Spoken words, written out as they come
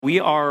We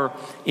are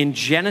in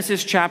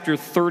Genesis chapter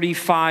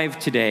 35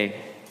 today.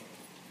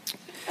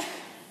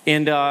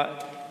 And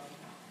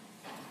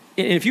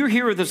if you were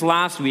here with us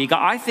last week,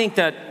 I think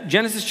that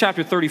Genesis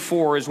chapter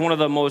 34 is one of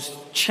the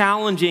most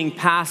challenging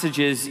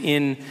passages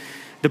in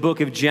the book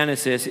of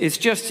Genesis. It's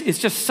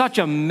just such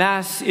a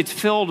mess. It's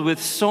filled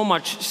with so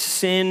much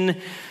sin,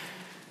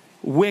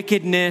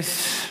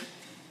 wickedness.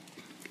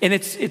 And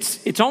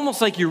it's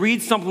almost like you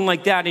read something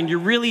like that and you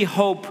really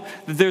hope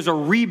that there's a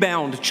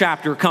rebound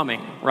chapter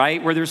coming,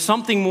 right? Where there's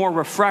something more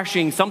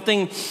refreshing,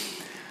 something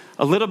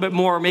a little bit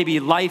more maybe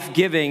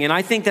life-giving. And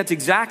I think that's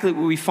exactly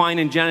what we find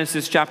in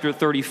Genesis chapter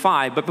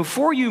 35. But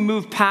before you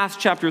move past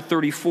chapter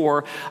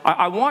 34,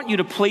 I want you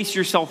to place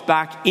yourself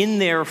back in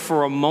there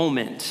for a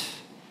moment.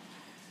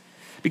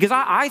 Because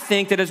I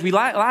think that as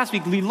last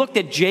week, we looked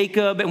at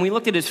Jacob and we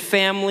looked at his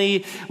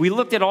family. We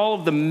looked at all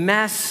of the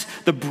mess,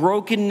 the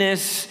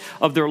brokenness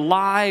of their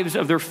lives,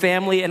 of their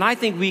family. And I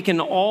think we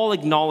can all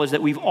acknowledge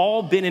that we've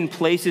all been in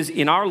places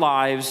in our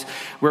lives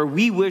where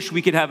we wish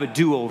we could have a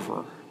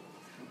do-over.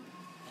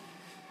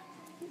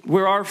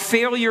 Where our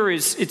failure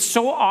it's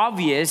so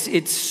obvious,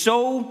 it's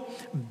so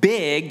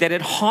big that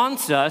it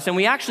haunts us, and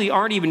we actually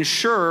aren't even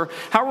sure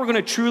how we're going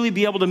to truly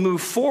be able to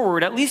move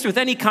forward, at least with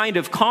any kind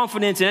of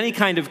confidence and any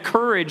kind of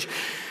courage.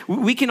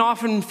 We can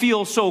often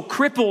feel so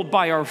crippled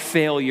by our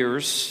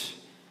failures,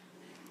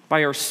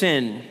 by our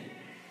sin.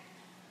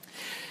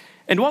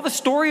 And while the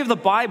story of the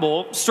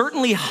Bible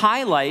certainly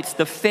highlights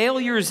the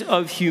failures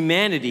of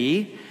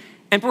humanity,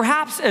 and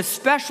perhaps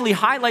especially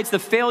highlights the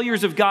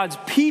failures of God's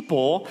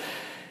people,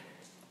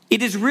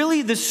 it is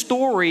really the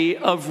story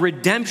of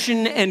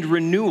redemption and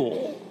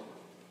renewal.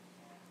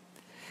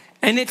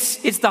 And it's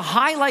the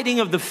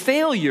highlighting of the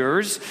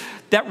failures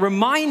that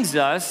reminds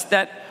us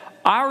that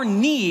our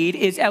need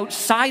is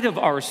outside of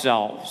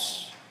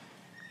ourselves.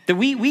 That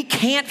we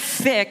can't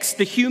fix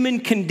the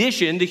human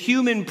condition, the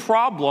human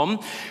problem.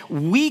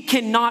 We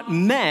cannot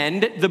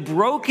mend the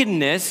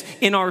brokenness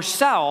in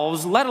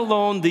ourselves, let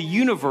alone the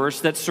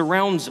universe that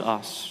surrounds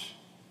us.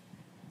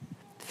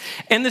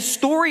 And the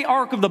story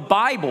arc of the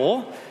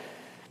Bible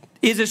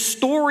is a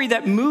story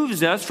that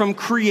moves us from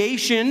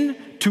creation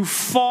to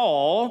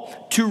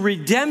fall to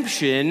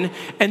redemption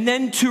and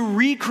then to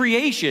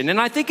recreation.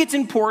 And I think it's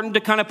important to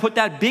kind of put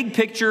that big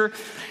picture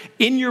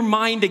in your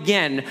mind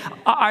again.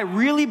 I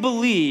really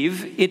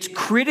believe it's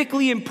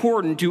critically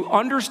important to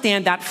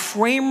understand that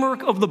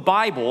framework of the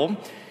Bible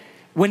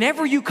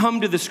whenever you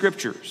come to the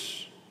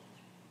scriptures.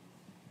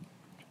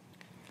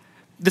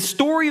 The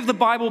story of the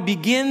Bible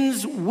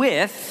begins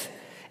with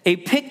a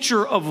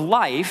picture of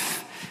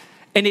life,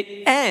 and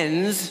it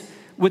ends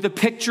with a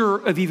picture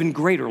of even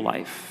greater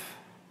life.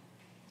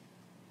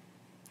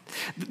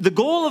 The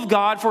goal of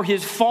God for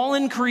his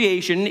fallen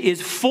creation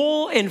is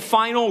full and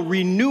final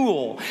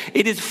renewal.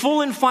 It is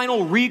full and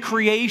final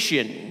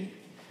recreation.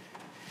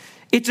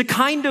 It's a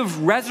kind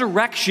of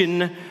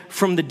resurrection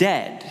from the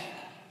dead.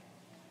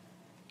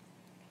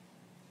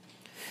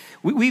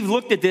 We've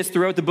looked at this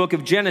throughout the book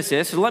of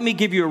Genesis. So let me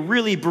give you a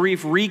really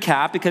brief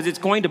recap because it's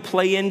going to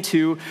play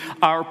into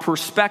our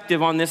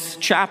perspective on this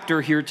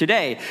chapter here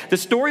today. The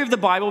story of the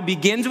Bible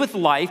begins with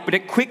life, but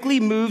it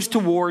quickly moves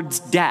towards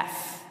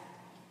death.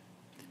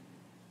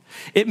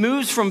 It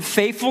moves from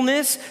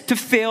faithfulness to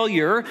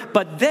failure,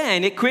 but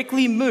then it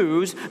quickly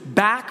moves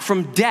back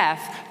from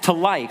death to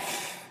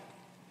life.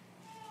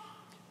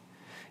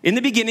 In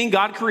the beginning,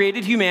 God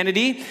created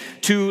humanity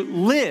to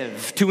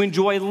live, to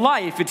enjoy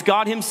life. It's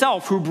God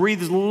himself who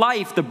breathes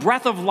life, the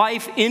breath of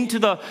life into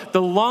the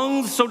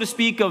lungs, so to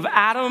speak, of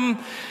Adam.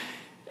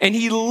 And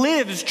he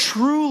lives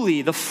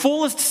truly the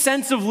fullest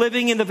sense of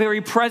living in the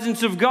very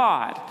presence of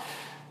God.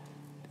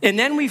 And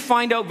then we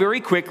find out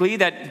very quickly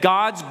that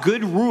God's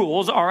good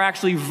rules are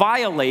actually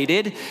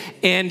violated,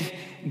 and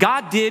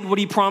God did what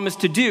he promised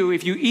to do.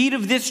 If you eat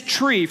of this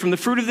tree, from the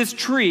fruit of this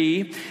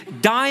tree,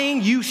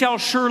 dying you shall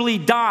surely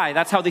die.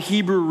 That's how the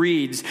Hebrew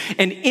reads.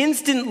 And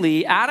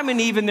instantly, Adam and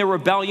Eve in their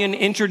rebellion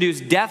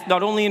introduced death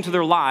not only into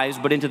their lives,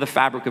 but into the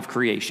fabric of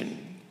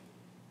creation.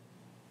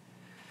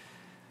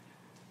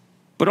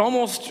 But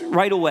almost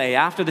right away,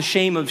 after the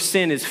shame of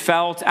sin is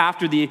felt,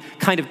 after the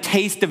kind of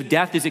taste of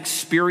death is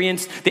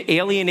experienced, the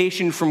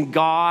alienation from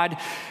God,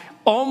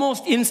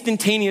 almost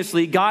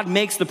instantaneously, God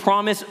makes the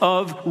promise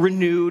of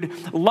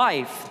renewed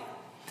life.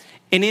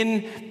 And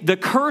in the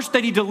curse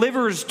that he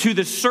delivers to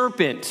the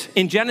serpent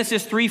in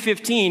Genesis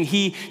 3:15,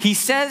 he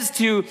says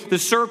to the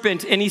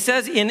serpent, and he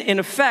says in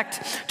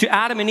effect to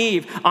Adam and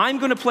Eve, I'm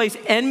going to place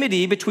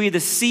enmity between the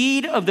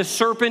seed of the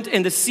serpent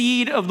and the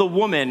seed of the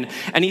woman.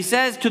 And he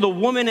says to the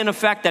woman in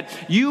effect that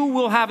you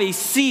will have a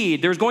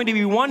seed. There's going to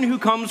be one who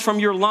comes from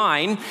your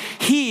line.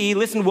 He,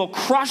 listen, will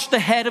crush the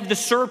head of the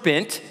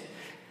serpent,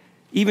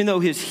 even though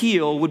his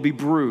heel would be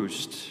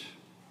bruised.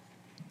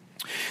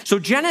 So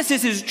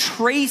Genesis is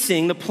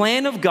tracing the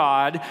plan of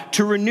God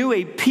to renew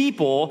a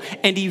people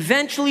and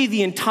eventually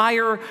the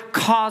entire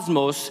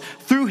cosmos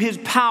through his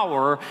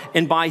power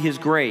and by his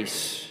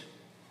grace.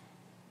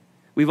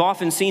 We've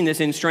often seen this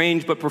in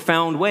strange but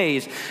profound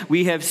ways.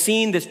 We have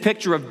seen this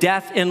picture of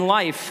death and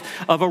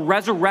life, of a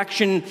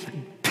resurrection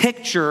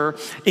picture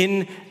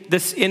in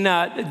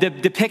the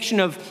depiction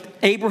of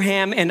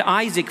Abraham and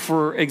Isaac,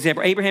 for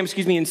example,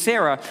 and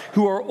Sarah,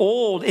 who are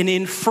old and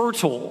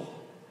infertile.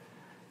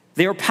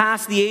 They are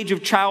past the age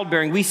of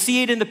childbearing. We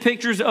see it in the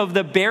pictures of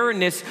the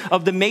barrenness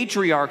of the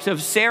matriarchs,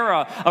 of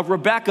Sarah, of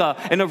Rebekah,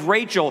 and of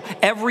Rachel.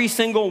 Every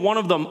single one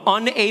of them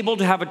unable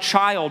to have a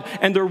child,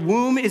 and their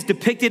womb is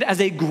depicted as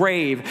a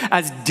grave,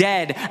 as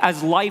dead,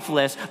 as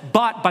lifeless.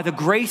 But by the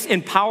grace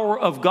and power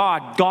of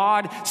God,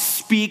 God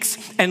speaks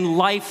and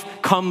life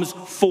comes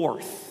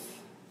forth.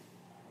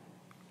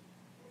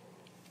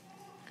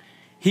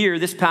 Here,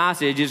 this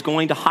passage is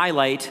going to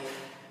highlight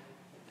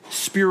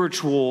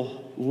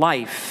spiritual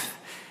life.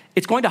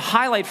 It's going to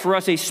highlight for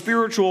us a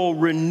spiritual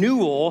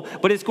renewal,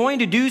 but it's going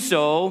to do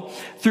so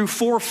through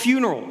 4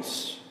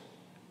 funerals.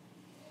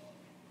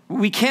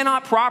 We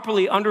cannot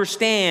properly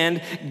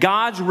understand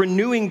God's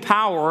renewing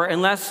power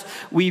unless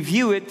we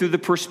view it through the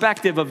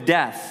perspective of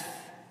death.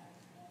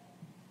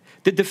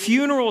 That the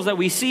funerals that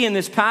we see in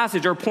this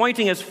passage are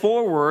pointing us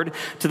forward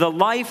to the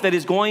life that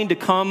is going to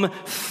come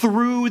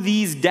through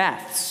these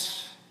deaths.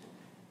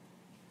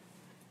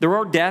 There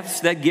are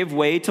deaths that give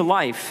way to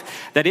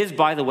life. That is,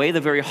 by the way,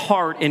 the very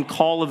heart and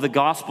call of the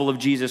gospel of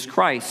Jesus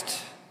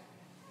Christ.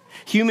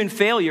 Human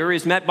failure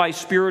is met by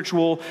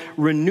spiritual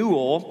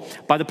renewal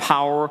by the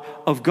power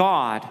of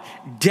God.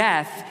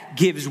 Death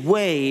gives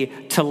way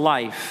to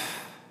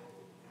life.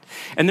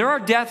 And there are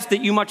deaths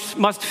that you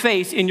must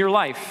face in your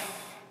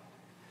life.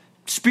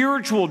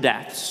 Spiritual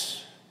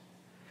deaths.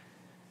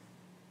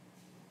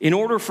 In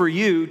order for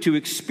you to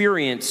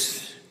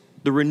experience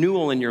the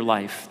renewal in your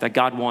life that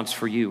God wants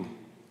for you.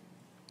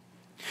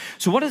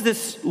 So what does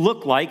this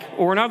look like?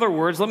 Or in other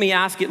words, let me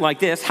ask it like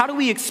this. How do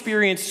we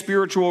experience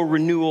spiritual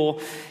renewal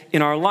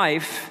in our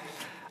life?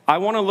 I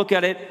want to look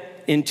at it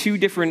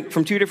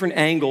from two different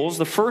angles.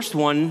 The first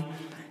one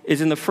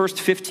is in the first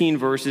 15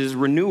 verses.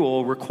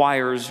 Renewal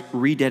requires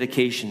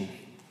rededication.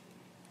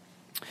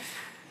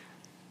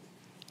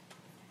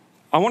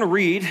 I want to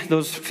read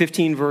those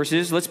 15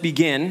 verses. Let's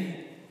begin,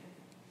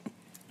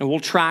 and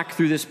we'll track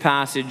through this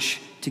passage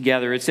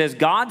together. It says,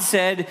 God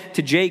said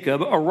to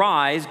Jacob,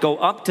 arise, go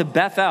up to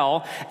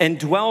Bethel and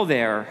dwell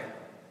there.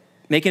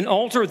 Make an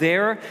altar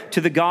there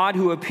to the God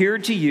who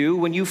appeared to you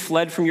when you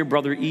fled from your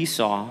brother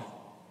Esau.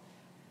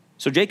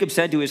 So Jacob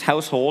said to his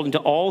household and to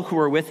all who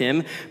are with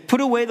him, put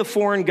away the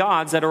foreign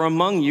gods that are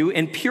among you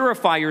and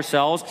purify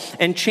yourselves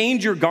and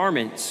change your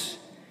garments.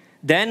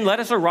 Then let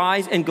us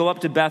arise and go up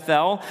to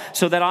Bethel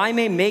so that I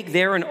may make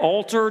there an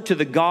altar to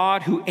the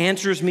God who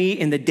answers me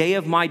in the day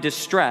of my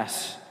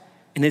distress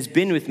and has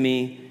been with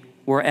me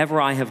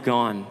wherever I have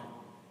gone.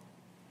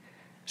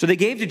 So they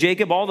gave to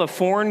Jacob all the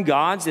foreign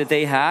gods that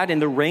they had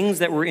and the rings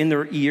that were in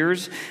their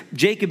ears.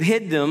 Jacob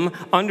hid them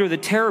under the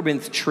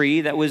terebinth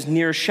tree that was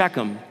near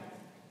Shechem.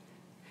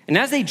 And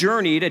as they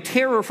journeyed, a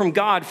terror from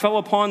God fell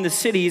upon the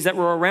cities that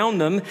were around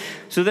them,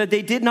 so that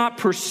they did not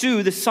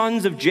pursue the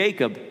sons of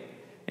Jacob.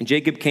 And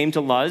Jacob came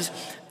to Luz,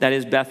 that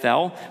is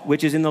Bethel,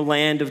 which is in the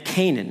land of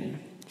Canaan,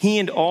 he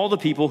and all the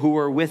people who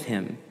were with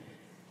him.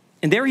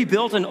 And there he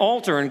built an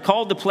altar and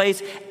called the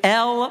place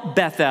El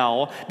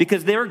Bethel,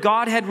 because there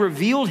God had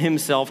revealed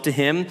himself to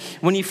him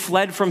when he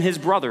fled from his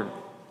brother.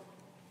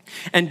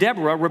 And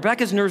Deborah,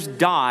 Rebekah's nurse,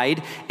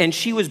 died, and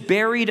she was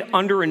buried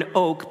under an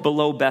oak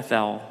below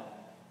Bethel.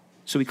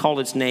 So he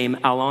called its name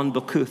Alon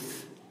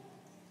Bakuth.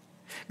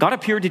 God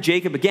appeared to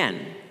Jacob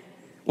again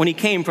when he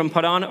came from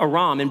Padan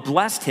Aram and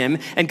blessed him.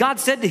 And God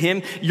said to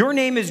him, your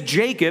name is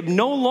Jacob.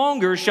 No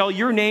longer shall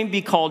your name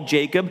be called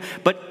Jacob,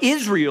 but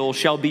Israel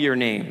shall be your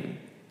name.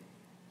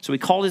 So he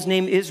called his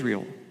name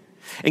Israel.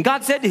 And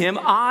God said to him,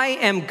 I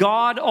am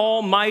God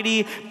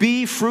Almighty.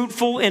 Be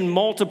fruitful and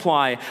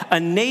multiply. A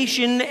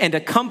nation and a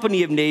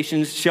company of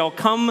nations shall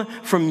come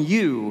from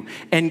you,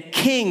 and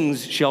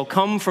kings shall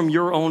come from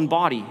your own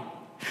body.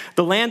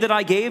 The land that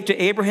I gave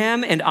to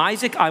Abraham and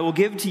Isaac I will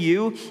give to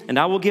you, and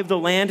I will give the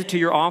land to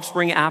your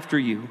offspring after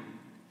you.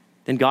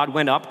 Then God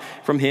went up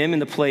from him in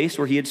the place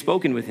where he had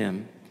spoken with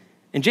him.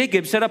 And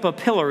Jacob set up a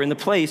pillar in the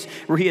place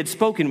where he had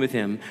spoken with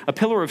him, a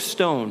pillar of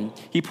stone.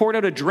 He poured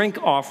out a drink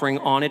offering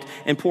on it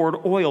and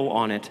poured oil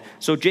on it.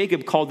 So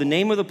Jacob called the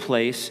name of the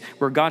place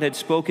where God had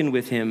spoken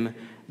with him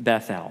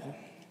Bethel.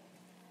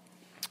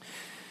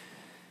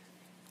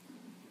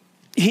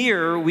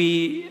 Here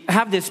we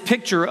have this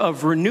picture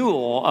of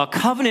renewal, a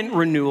covenant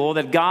renewal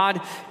that God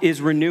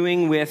is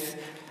renewing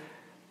with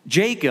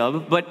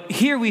Jacob. But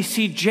here we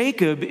see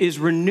Jacob is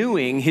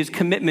renewing his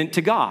commitment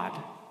to God.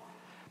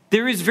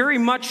 There is very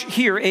much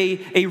here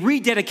a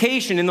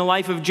rededication in the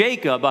life of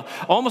Jacob,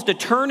 almost a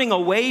turning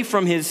away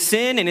from his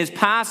sin and his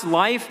past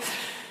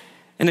life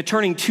and a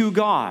turning to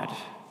God.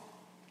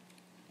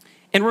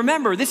 And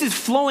remember, this is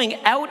flowing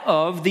out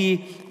of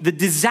the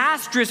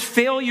disastrous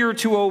failure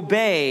to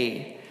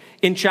obey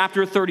in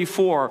chapter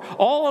 34.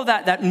 All of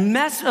that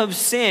mess of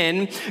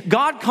sin,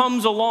 God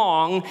comes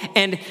along,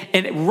 and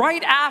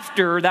right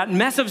after that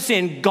mess of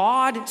sin,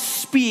 God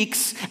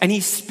speaks, and he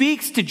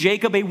speaks to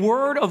Jacob a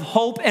word of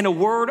hope and a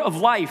word of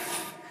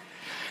life.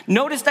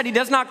 Notice that he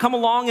does not come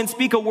along and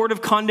speak a word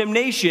of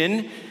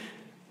condemnation,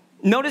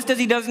 Notice that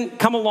he doesn't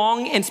come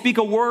along and speak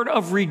a word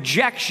of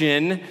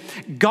rejection.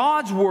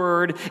 God's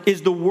word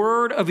is the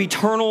word of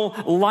eternal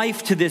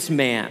life to this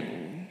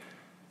man.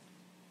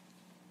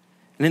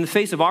 And in the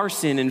face of our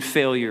sin and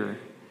failure,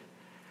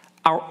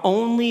 our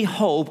only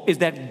hope is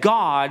that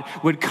God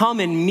would come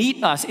and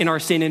meet us in our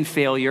sin and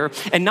failure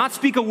and not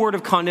speak a word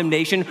of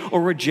condemnation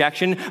or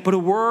rejection, but a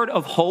word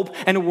of hope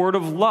and a word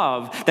of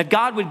love. That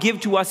God would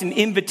give to us an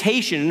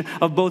invitation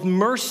of both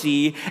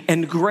mercy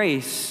and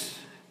grace.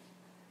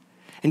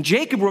 And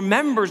Jacob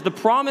remembers the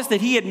promise that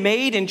he had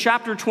made in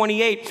chapter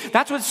 28.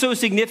 That's what's so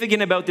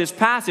significant about this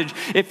passage.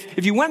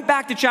 If you went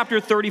back to chapter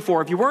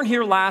 34, if you weren't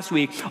here last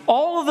week,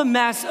 all of the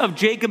mess of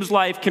Jacob's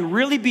life can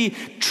really be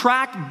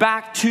tracked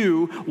back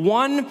to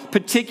one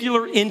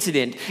particular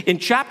incident. In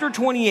chapter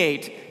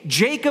 28,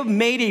 Jacob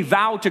made a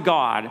vow to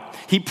God.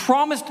 He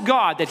promised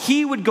God that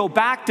he would go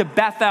back to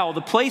Bethel,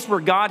 the place where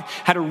God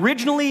had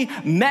originally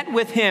met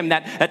with him,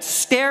 that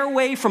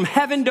stairway from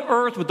heaven to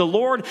earth with the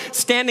Lord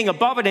standing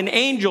above it and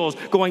angels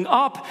going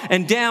up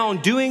and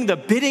down, doing the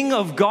bidding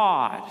of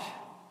God.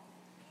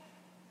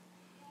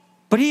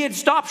 But he had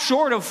stopped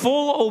short of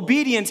full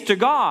obedience to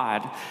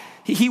God.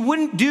 He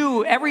wouldn't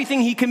do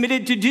everything he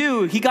committed to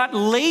do. He got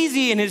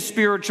lazy in his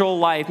spiritual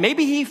life.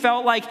 Maybe he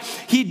felt like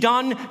he'd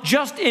done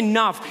just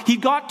enough. He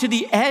got to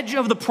the edge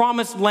of the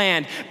promised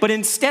land, but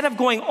instead of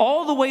going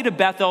all the way to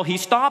Bethel, he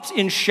stops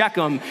in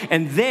Shechem,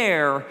 and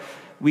there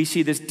we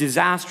see this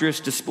disastrous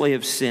display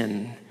of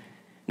sin,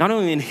 not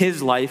only in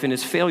his life and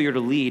his failure to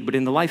lead, but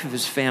in the life of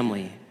his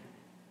family.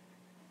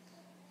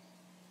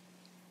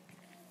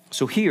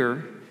 So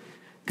here,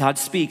 God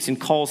speaks and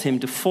calls him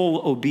to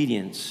full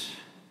obedience.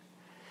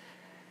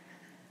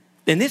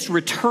 And this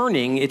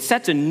returning, it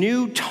sets a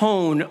new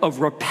tone of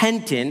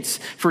repentance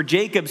for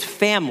Jacob's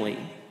family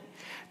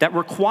that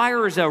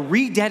requires a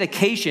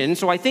rededication.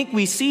 So I think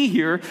we see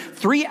here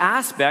three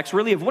aspects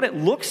really of what it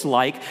looks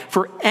like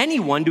for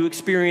anyone to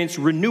experience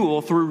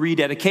renewal through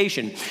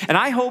rededication. And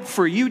I hope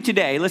for you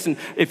today, listen,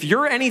 if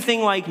you're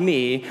anything like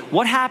me,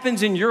 what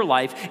happens in your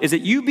life is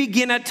that you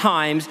begin at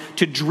times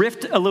to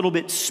drift a little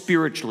bit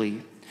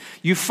spiritually.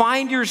 You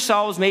find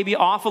yourselves maybe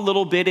off a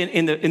little bit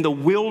in the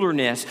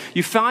wilderness.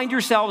 You find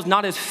yourselves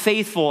not as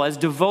faithful, as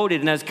devoted,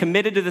 and as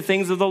committed to the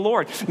things of the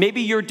Lord. Maybe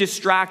you're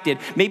distracted.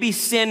 Maybe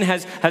sin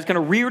has kind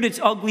of reared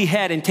its ugly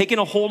head and taken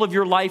a hold of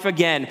your life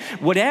again.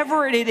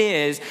 Whatever it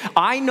is,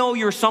 I know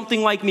you're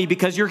something like me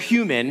because you're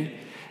human.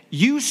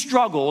 You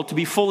struggle to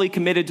be fully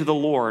committed to the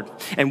Lord.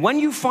 And when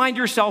you find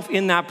yourself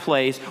in that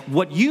place,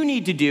 what you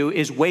need to do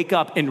is wake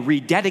up and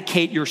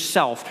rededicate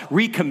yourself,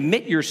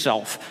 recommit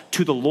yourself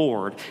to the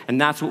Lord.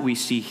 And that's what we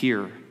see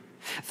here.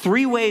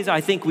 Three ways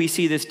I think we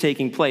see this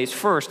taking place.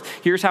 First,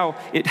 here's how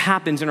it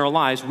happens in our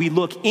lives. We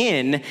look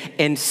in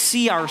and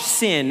see our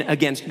sin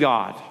against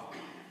God.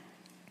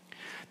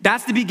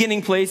 That's the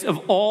beginning place of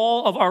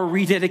all of our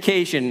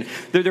rededication.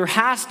 There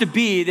has to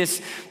be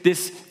this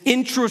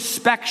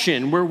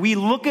introspection where we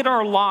look at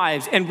our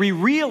lives and we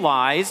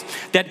realize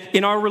that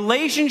in our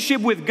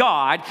relationship with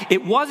God,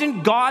 it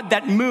wasn't God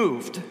that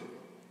moved.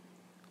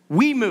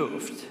 We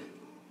moved.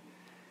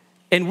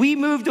 And we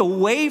moved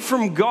away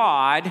from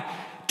God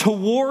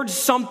towards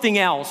something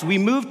else. We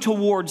moved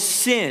towards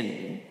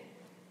sin.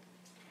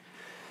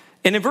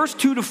 And in verse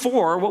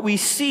 2-4, what we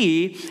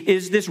see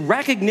is this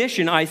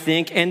recognition, I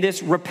think, and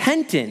this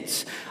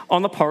repentance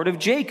on the part of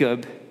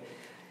Jacob.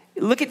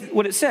 Look at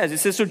what it says. It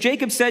says, so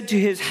Jacob said to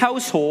his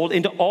household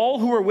and to all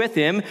who were with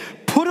him,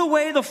 put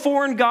away the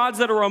foreign gods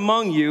that are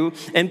among you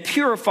and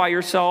purify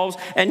yourselves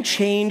and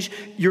change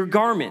your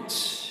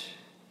garments.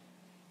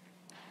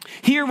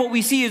 Here, what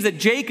we see is that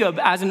Jacob,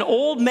 as an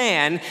old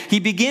man, he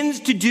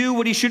begins to do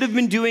what he should have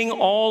been doing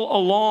all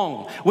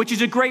along, which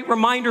is a great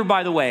reminder,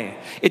 by the way.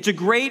 It's a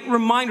great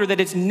reminder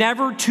that it's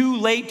never too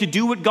late to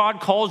do what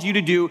God calls you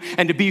to do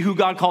and to be who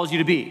God calls you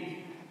to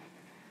be.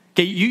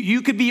 Okay,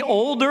 you could be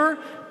older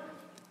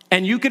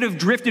and you could have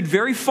drifted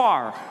very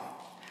far.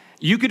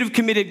 You could have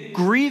committed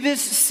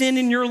grievous sin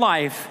in your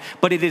life,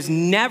 but it is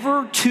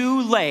never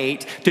too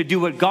late to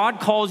do what God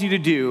calls you to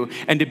do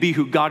and to be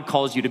who God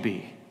calls you to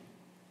be.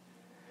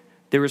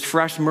 There is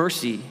fresh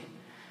mercy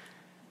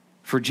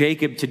for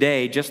Jacob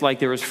today, just like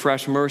there is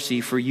fresh mercy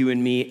for you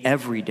and me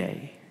every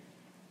day.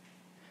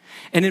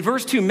 And in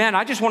verse 2, men,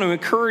 I just want to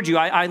encourage you.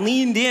 I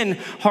leaned in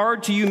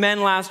hard to you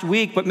men last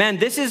week, but men,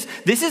 this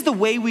is the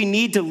way we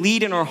need to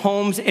lead in our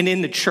homes and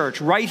in the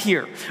church, right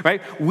here,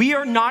 right? We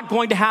are not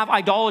going to have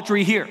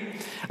idolatry here.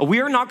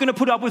 We are not going to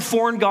put up with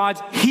foreign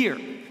gods here.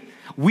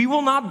 We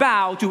will not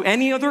bow to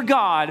any other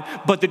God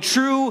but the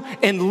true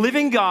and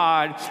living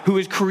God who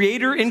is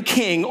creator and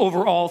king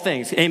over all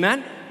things.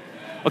 Amen?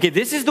 Okay,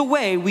 this is the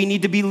way we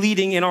need to be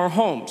leading in our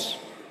homes.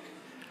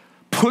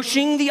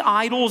 Pushing the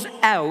idols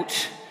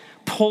out,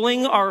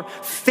 pulling our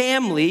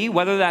family,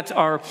 whether that's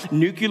our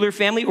nuclear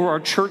family or our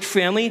church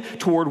family,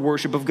 toward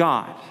worship of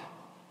God.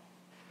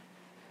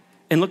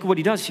 And look at what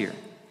he does here.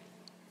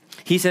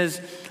 He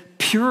says,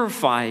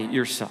 purify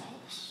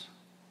yourselves.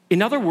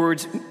 In other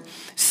words,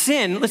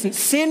 sin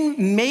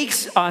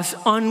makes us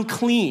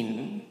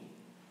unclean.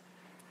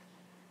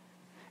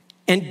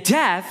 And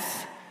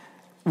death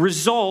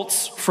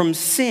results from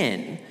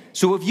sin.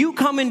 So if you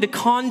come into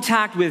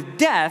contact with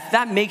death,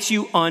 that makes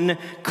you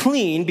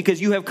unclean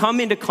because you have come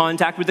into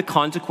contact with the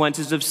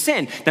consequences of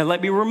sin. Now let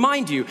me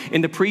remind you,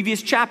 in the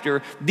previous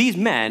chapter, these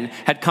men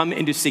had come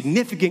into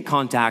significant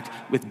contact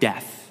with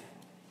death.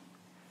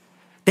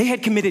 They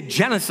had committed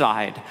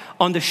genocide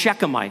on the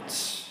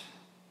Shechemites.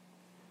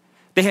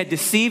 They had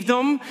deceived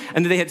them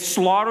and they had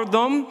slaughtered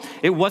them.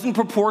 It wasn't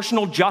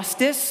proportional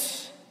justice.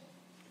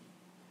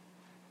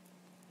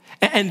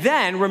 And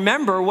then,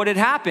 remember what had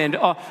happened.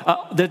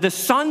 The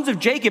sons of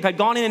Jacob had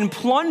gone in and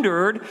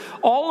plundered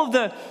all of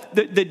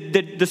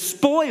the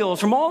spoils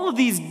from all of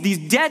these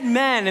dead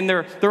men and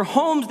their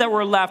homes that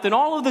were left and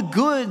all of the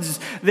goods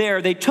there.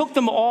 They took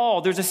them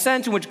all. There's a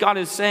sense in which God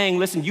is saying,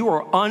 listen, you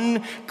are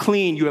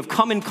unclean. You have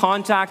come in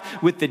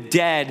contact with the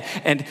dead.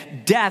 And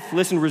death,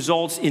 listen,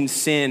 results in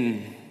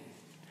sin.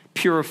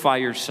 Purify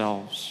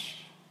yourselves.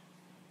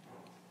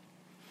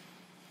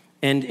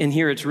 And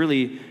here it's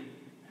really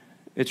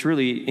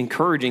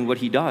encouraging what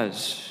he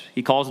does.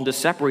 He calls them to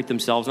separate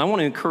themselves. And I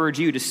want to encourage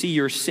you to see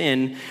your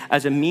sin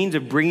as a means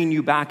of bringing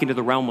you back into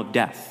the realm of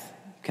death,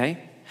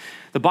 okay?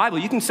 The Bible,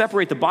 you can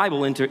separate the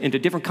Bible into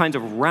different kinds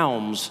of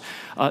realms.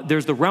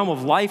 There's the realm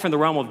of life and the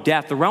realm of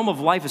death. The realm of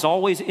life is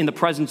always in the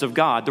presence of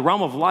God. The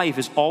realm of life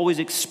is always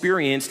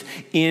experienced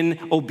in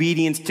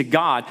obedience to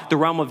God. The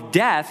realm of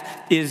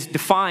death is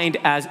defined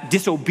as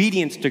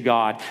disobedience to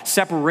God,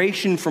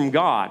 separation from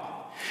God.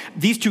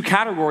 These two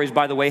categories,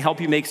 by the way, help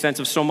you make sense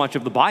of so much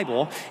of the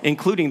Bible,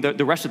 including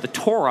the rest of the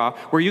Torah,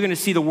 where you're going to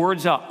see the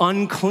words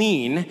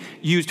unclean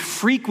used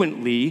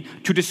frequently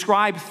to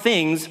describe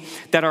things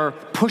that are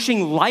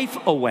pushing life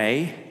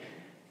away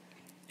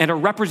and are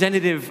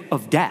representative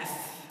of death.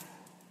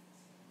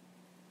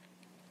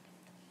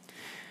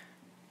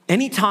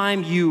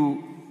 Anytime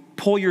you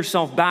pull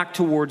yourself back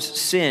towards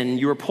sin,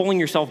 you are pulling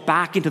yourself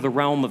back into the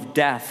realm of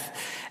death.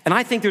 And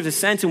I think there's a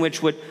sense in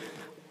which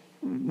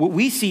what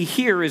we see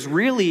here is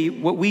really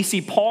what we see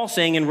Paul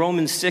saying in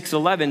Romans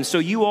 6:11. So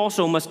you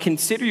also must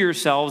consider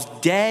yourselves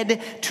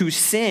dead to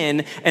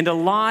sin and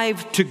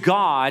alive to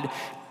God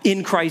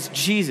in Christ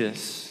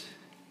Jesus.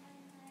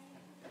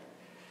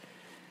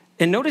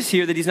 And notice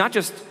here that he's not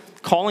just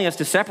calling us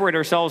to separate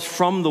ourselves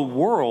from the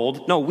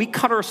world. No, we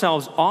cut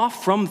ourselves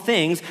off from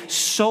things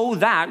so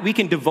that we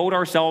can devote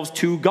ourselves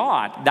to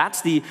God.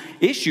 That's the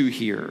issue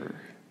here.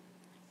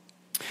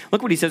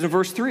 Look what he says in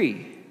verse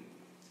 3.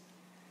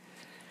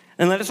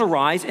 And let us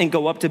arise and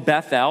go up to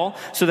Bethel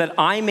so that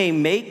I may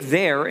make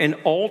there an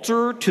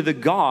altar to the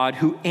God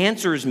who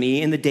answers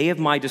me in the day of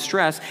my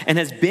distress and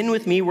has been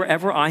with me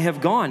wherever I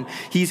have gone.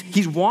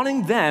 He's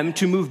wanting them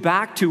to move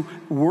back to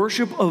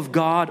worship of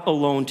God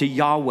alone, to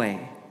Yahweh.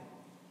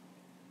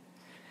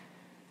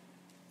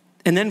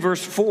 And then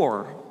verse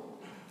 4.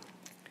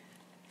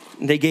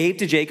 They gave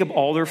to Jacob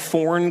all their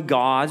foreign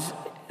gods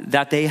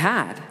that they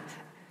had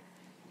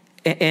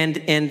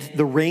and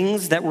the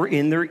rings that were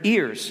in their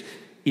ears.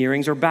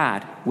 Earrings are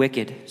bad,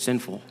 wicked,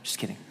 sinful. Just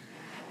kidding.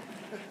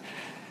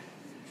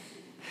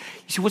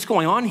 You see what's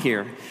going on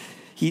here?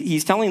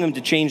 He's telling them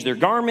to change their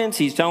garments.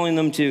 He's telling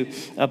them to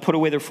put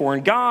away their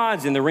foreign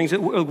gods and the rings.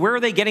 Where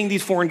are they getting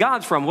these foreign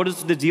gods from? What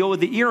is the deal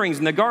with the earrings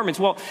and the garments?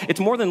 Well, it's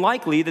more than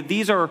likely that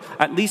these are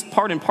at least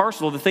part and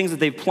parcel of the things that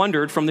they've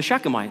plundered from the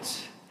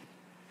Shechemites.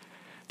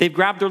 They've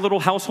grabbed their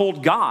little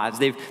household gods.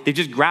 They've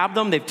just grabbed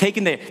them. They've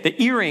taken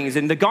the earrings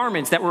and the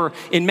garments that were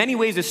in many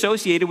ways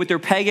associated with their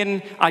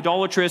pagan,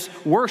 idolatrous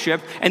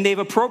worship, and they've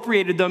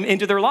appropriated them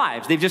into their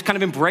lives. They've just kind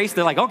of embraced,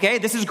 they're like, okay,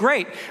 this is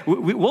great.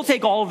 We'll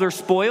take all of their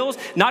spoils,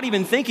 not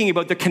even thinking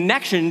about the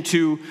connection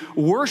to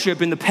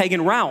worship in the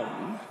pagan realm.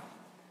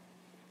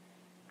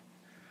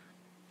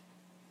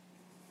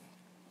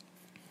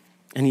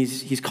 And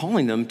he's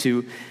calling them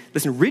to,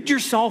 listen, rid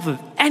yourself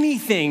of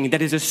anything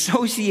that is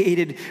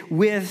associated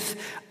with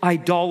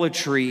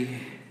idolatry,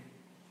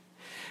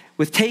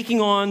 with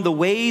taking on the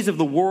ways of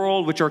the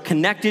world which are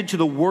connected to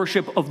the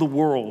worship of the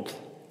world.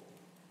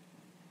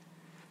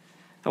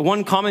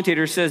 One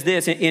commentator says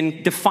this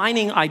in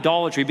defining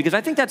idolatry, because I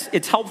think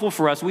it's helpful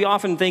for us. We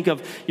often think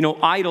of,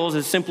 idols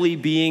as simply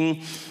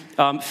being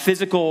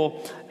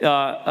physical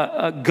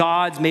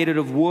gods made out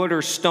of wood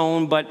or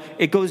stone, but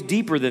it goes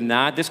deeper than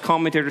that. This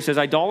commentator says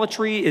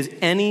idolatry is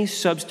any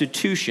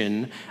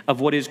substitution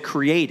of what is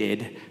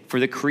created for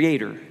the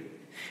Creator.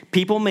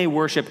 People may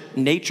worship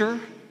nature,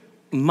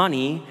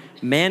 money,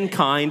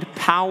 mankind,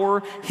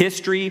 power,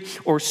 history,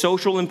 or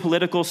social and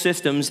political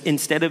systems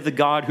instead of the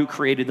God who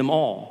created them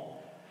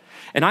all.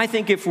 And I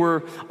think if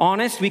we're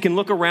honest, we can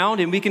look around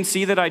and we can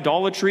see that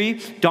idolatry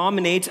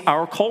dominates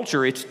our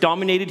culture. It's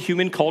dominated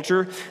human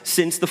culture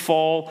since the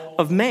fall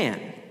of man.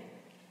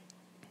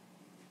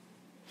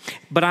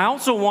 But I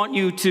also want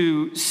you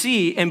to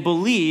see and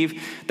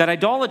believe that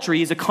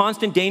idolatry is a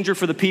constant danger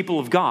for the people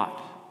of God.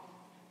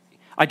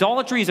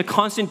 Idolatry is a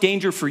constant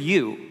danger for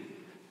you.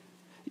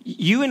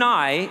 You and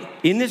I,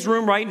 in this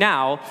room right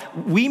now,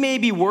 we may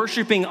be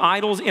worshiping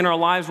idols in our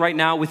lives right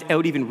now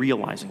without even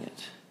realizing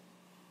it.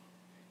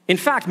 In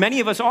fact,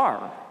 many of us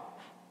are.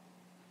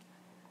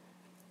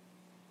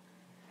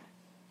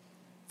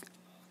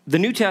 The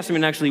New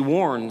Testament actually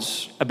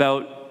warns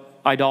about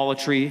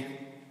idolatry.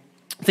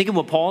 Think of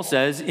what Paul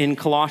says in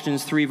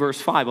Colossians 3,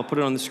 verse 5. I'll put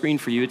it on the screen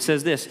for you. It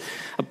says this: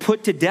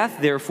 "Put to death,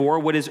 therefore,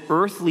 what is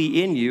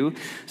earthly in you,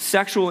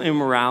 sexual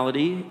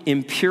immorality,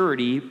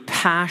 impurity,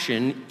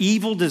 passion,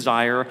 evil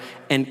desire,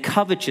 and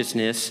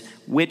covetousness,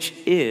 which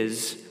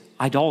is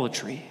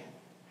idolatry."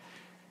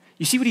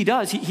 You see what he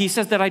does? He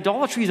says that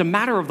idolatry is a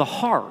matter of the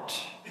heart.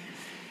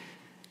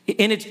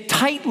 And it's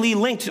tightly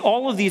linked to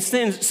all of these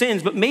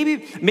sins, but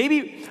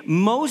maybe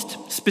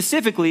most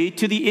specifically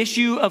to the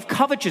issue of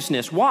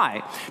covetousness.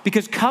 Why?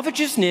 Because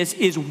covetousness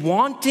is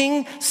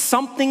wanting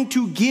something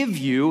to give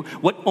you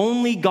what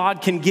only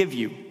God can give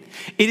you.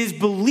 It is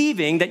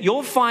believing that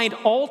you'll find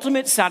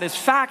ultimate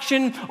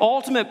satisfaction,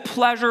 ultimate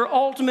pleasure,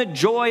 ultimate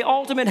joy,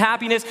 ultimate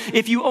happiness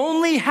if you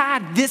only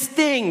had this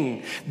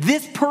thing,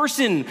 this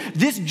person,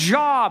 this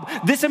job,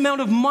 this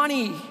amount of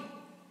money.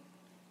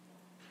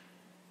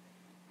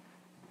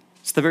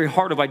 It's the very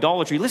heart of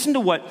idolatry. Listen to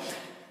what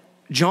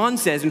John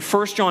says in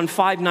 1 John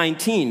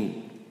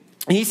 5:19.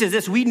 And he says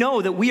this: "We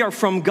know that we are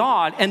from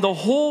God, and the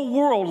whole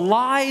world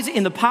lies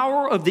in the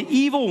power of the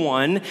evil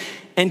one.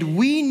 And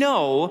we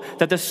know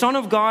that the Son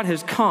of God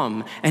has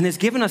come and has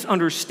given us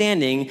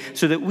understanding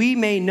so that we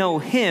may know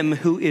him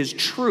who is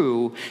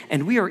true.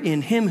 And we are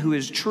in him who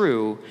is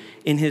true,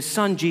 in his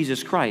Son,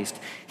 Jesus Christ.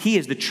 He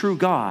is the true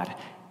God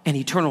and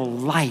eternal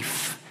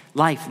life."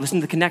 Life, listen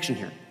to the connection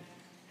here.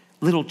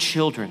 "Little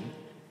children,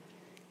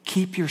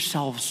 keep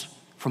yourselves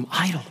from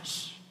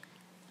idols."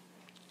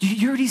 You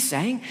hear what he's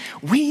saying?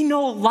 We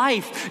know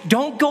life.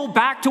 Don't go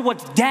back to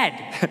what's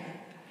dead.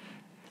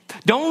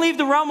 Don't leave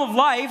the realm of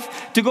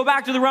life to go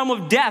back to the realm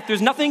of death.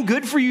 There's nothing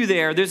good for you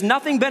there. There's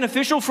nothing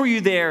beneficial for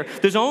you there.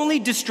 There's only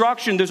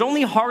destruction. There's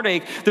only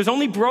heartache. There's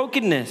only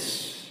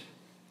brokenness.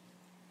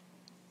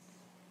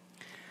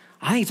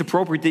 I think it's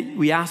appropriate that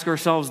we ask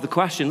ourselves the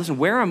question, listen,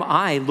 where am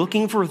I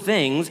looking for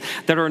things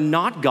that are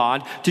not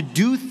God to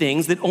do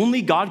things that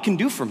only God can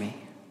do for me?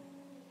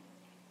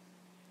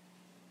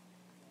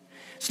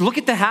 So look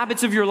at the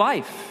habits of your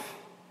life.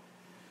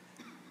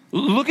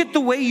 Look at the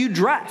way you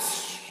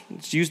dress.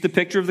 Let's use the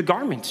picture of the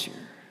garments here.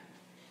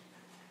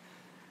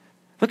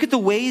 Look at the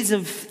ways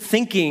of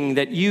thinking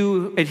that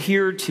you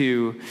adhere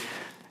to.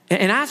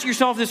 And ask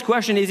yourself this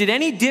question: is it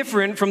any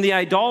different from the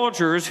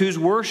idolaters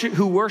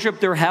who worship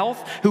their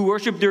health, who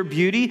worship their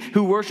beauty,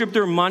 who worship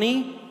their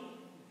money?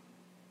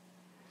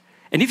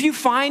 And if you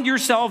find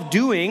yourself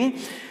doing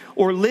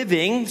or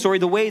living,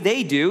 the way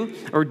they do,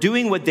 or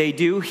doing what they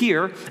do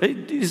here,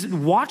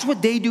 watch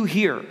what they do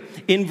here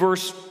in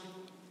verse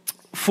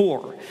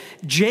 4.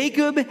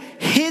 "Jacob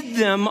hid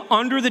them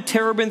under the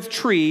terebinth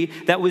tree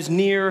that was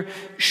near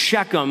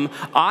Shechem."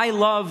 I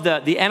love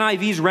the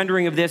NIV's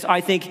rendering of this.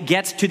 I think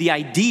gets to the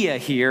idea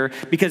here,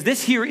 because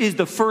this here is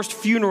the first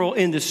funeral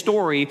in the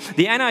story.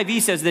 The NIV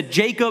says that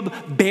Jacob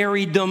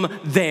buried them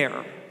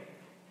there.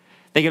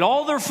 They get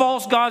all their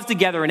false gods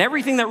together and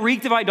everything that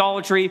reeked of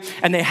idolatry,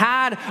 and they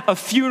had a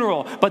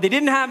funeral, but they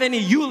didn't have any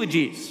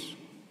eulogies.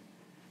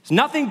 There's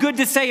nothing good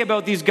to say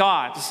about these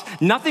gods,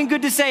 nothing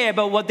good to say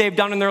about what they've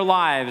done in their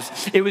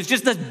lives. It was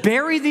just, let's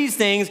bury these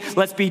things,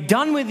 let's be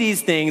done with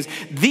these things.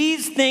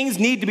 These things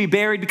need to be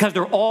buried because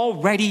they're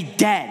already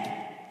dead.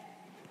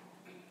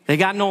 They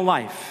got no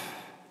life.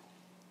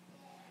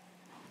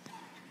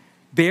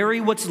 Bury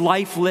what's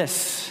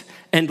lifeless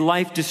and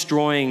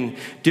life-destroying.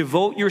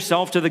 Devote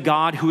yourself to the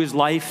God who is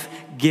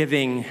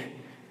life-giving,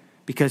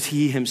 because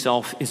he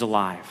himself is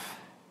alive.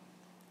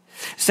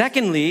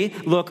 Secondly,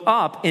 look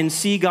up and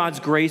see God's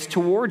grace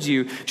towards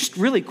you. Just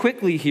really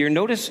quickly here,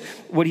 notice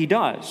what he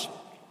does.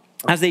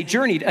 As they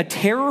journeyed, a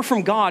terror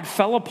from God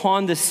fell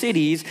upon the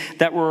cities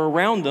that were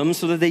around them,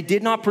 so that they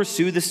did not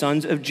pursue the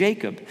sons of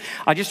Jacob.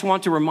 I just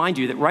want to remind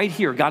you that right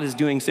here, God is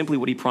doing simply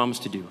what he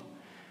promised to do.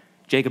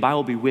 Jacob, I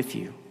will be with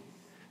you.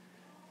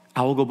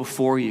 I will go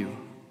before you.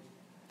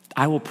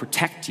 I will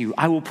protect you.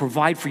 I will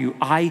provide for you.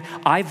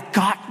 I've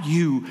got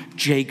you,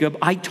 Jacob.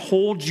 I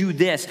told you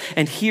this.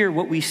 And here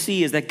what we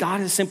see is that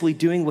God is simply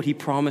doing what he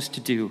promised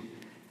to do.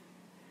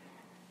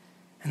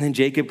 And then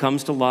Jacob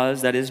comes to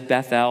Luz, that is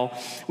Bethel,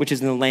 which is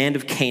in the land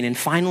of Canaan.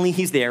 Finally,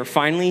 he's there.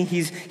 Finally,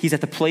 he's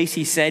at the place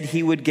he said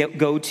he would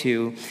go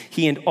to.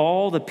 He and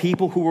all the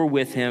people who were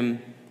with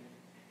him.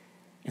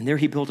 And there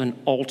he built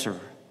an altar.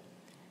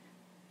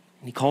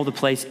 And he called the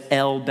place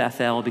El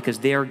Bethel, because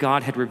there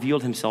God had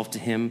revealed himself to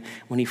him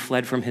when he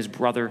fled from his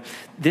brother.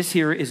 This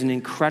here is an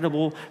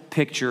incredible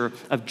picture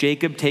of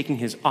Jacob taking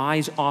his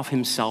eyes off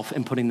himself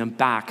and putting them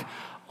back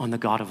on the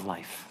God of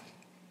life.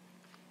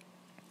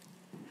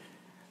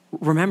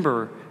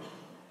 Remember,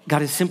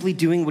 God is simply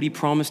doing what he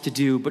promised to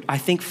do, but I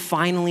think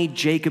finally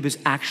Jacob is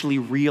actually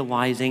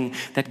realizing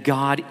that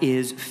God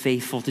is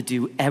faithful to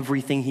do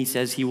everything he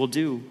says he will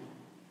do.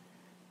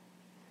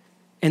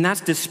 And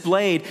that's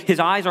displayed. His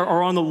eyes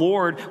are on the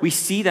Lord. We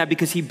see that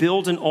because he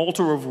builds an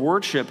altar of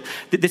worship.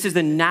 This is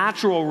the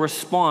natural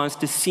response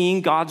to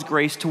seeing God's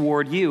grace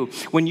toward you.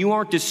 When you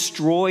aren't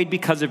destroyed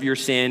because of your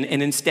sin,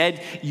 and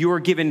instead you are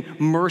given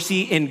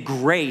mercy and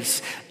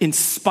grace in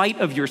spite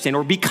of your sin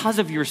or because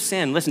of your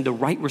sin, listen, the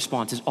right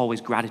response is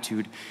always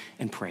gratitude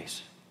and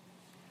praise.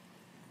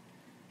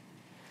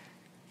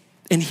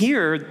 And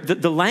here,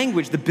 the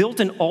language, the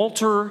built-in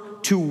altar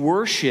to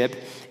worship,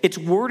 it's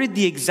worded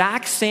the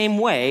exact same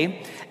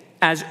way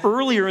as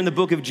earlier in the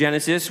book of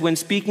Genesis when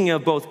speaking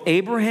of both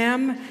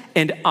Abraham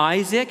and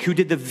Isaac, who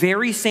did the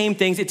very same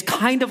things. It's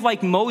kind of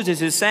like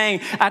Moses is saying,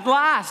 at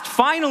last,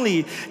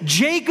 finally,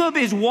 Jacob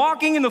is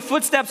walking in the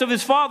footsteps of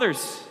his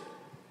fathers.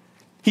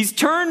 He's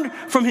turned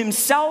from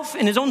himself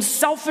and his own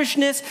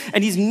selfishness,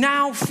 and he's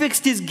now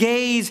fixed his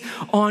gaze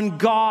on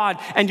God.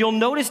 And you'll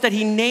notice that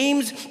he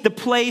names the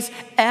place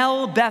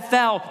El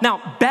Bethel.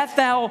 Now,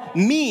 Bethel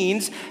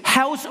means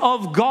house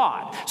of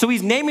God. So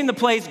he's naming the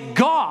place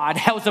God,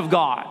 house of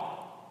God.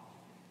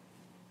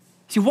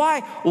 See,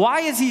 why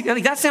is he,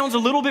 that sounds a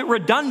little bit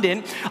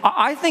redundant.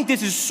 I think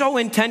this is so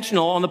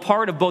intentional on the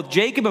part of both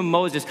Jacob and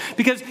Moses,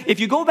 because if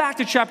you go back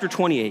to chapter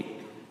 28,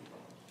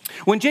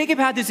 when Jacob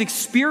had this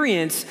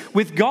experience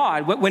with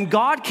God, when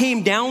God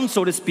came down,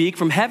 so to speak,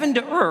 from heaven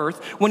to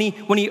earth, when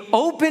he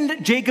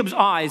opened Jacob's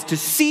eyes to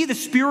see the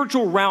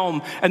spiritual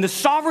realm and the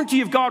sovereignty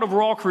of God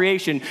over all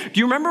creation, do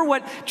you remember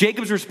what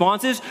Jacob's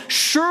response is?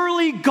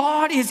 Surely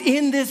God is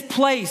in this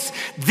place.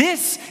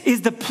 This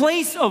is the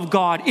place of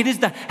God. It is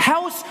the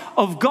house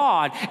of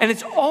God. And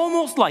it's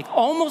almost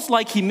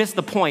like he missed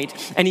the point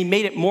and he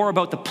made it more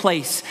about the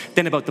place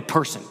than about the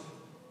person.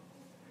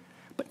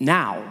 But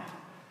now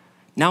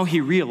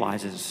he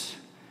realizes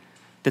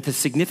that the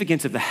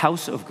significance of the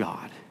house of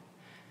God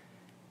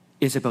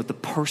is about the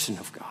person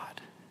of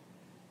God,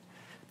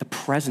 the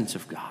presence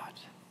of God.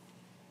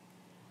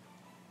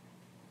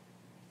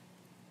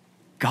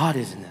 God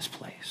is in this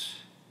place.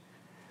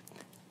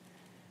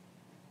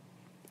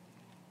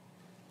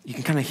 You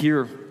can kind of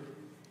hear,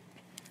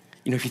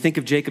 if you think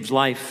of Jacob's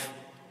life,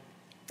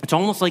 it's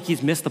almost like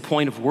he's missed the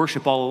point of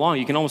worship all along.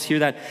 You can almost hear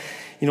that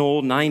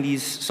old 90s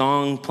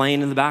song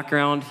playing in the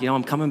background.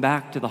 I'm coming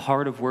back to the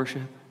heart of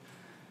worship.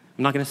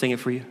 I'm not going to sing it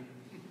for you.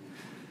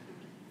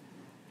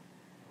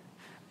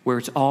 Where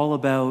it's all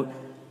about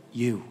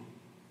you.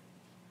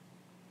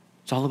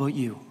 It's all about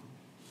you.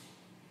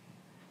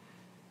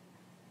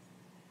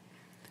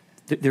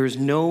 There is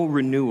no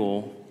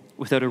renewal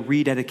without a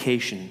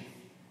rededication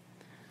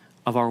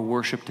of our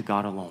worship to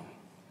God alone.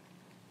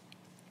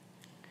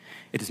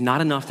 It is not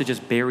enough to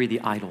just bury the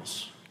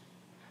idols.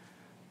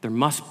 There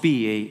must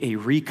be a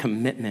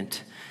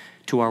recommitment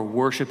to our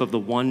worship of the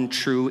one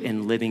true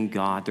and living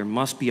God. There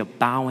must be a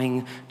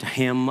bowing to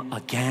him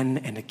again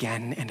and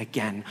again and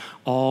again.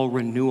 All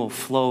renewal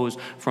flows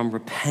from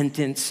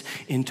repentance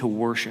into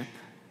worship.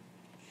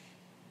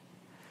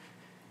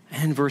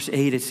 And verse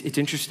 8, it's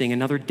interesting,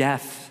 another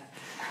death.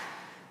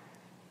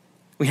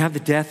 We have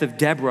the death of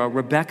Deborah,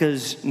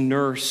 Rebekah's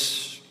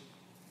nurse.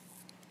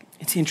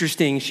 It's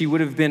interesting, she would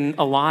have been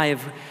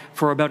alive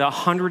for about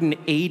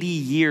 180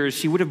 years.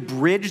 She would have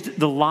bridged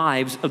the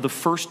lives of the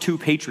first two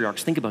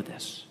patriarchs. Think about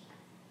this.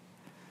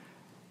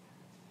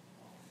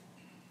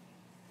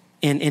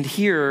 And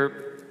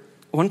here,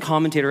 one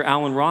commentator,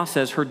 Alan Ross,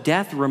 says her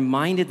death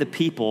reminded the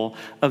people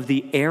of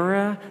the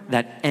era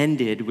that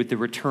ended with the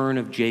return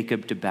of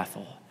Jacob to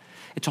Bethel.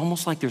 It's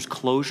almost like there's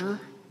closure.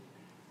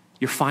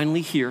 You're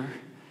finally here.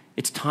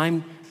 It's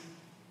time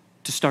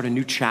to start a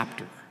new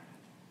chapter.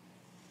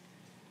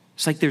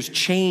 It's like there's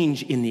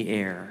change in the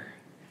air.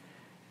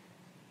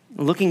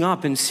 Looking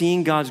up and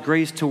seeing God's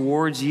grace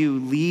towards you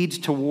leads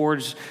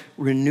towards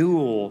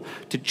renewal,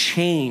 to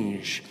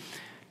change,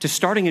 to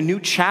starting a new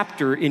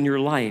chapter in your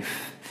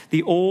life.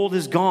 The old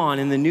is gone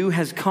and the new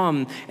has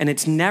come, and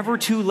it's never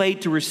too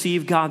late to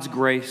receive God's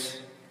grace.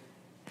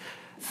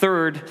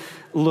 Third,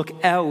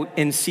 look out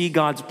and see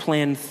God's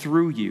plan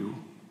through you.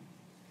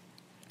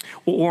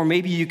 Or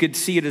maybe you could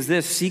see it as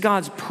this: see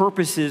God's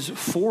purposes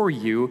for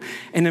you.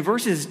 And in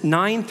verses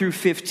 9 through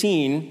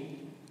 15,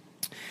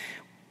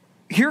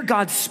 here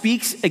God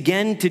speaks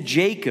again to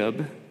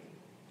Jacob,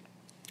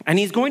 and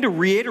he's going to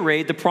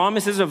reiterate the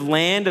promises of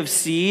land, of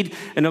seed,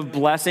 and of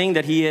blessing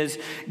that he has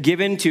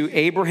given to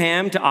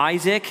Abraham, to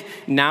Isaac.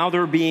 Now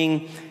they're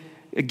being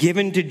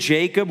given to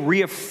Jacob,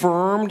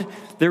 reaffirmed.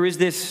 There is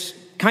this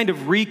kind of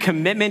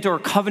recommitment or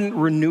covenant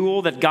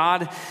renewal that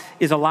God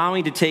is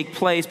allowing to take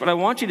place, but I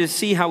want you to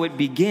see how it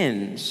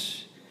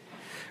begins.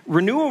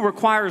 Renewal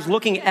requires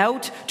looking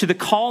out to the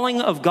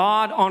calling of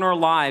God on our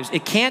lives.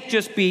 It can't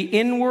just be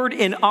inward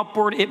and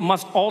upward, it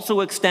must also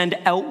extend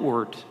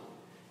outward.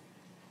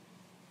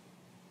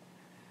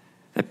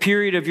 The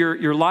period of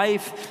your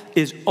life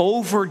is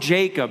over,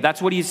 Jacob. That's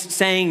what he's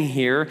saying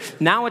here.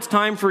 Now it's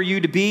time for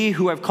you to be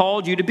who I've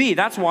called you to be.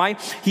 That's why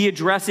he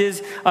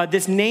addresses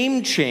this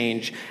name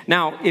change.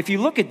 Now, if you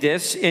look at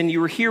this, and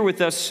you were here with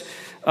us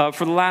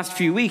for the last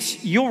few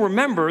weeks, you'll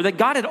remember that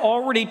God had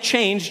already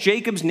changed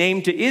Jacob's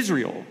name to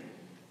Israel.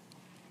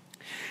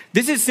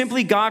 This is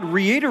simply God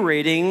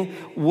reiterating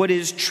what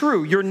is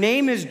true. Your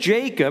name is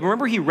Jacob.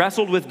 Remember, he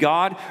wrestled with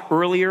God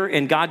earlier,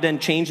 and God then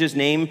changed his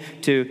name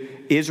to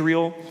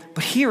Israel.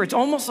 But here, it's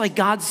almost like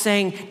God's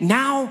saying,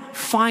 now,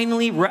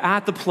 finally, we're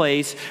at the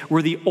place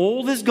where the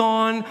old is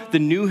gone, the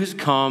new has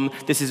come.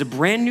 This is a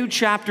brand new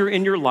chapter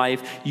in your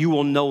life. You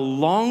will no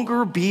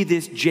longer be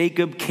this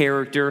Jacob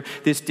character,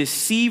 this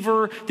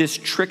deceiver, this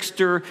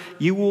trickster.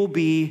 You will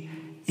be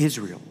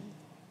Israel.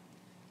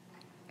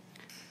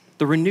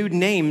 The renewed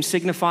name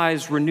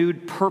signifies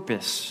renewed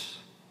purpose.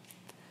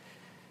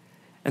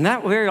 And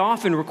that very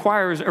often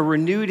requires a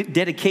renewed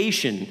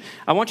dedication.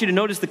 I want you to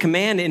notice the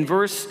command in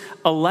verse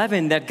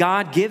 11 that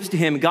God gives to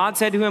him. God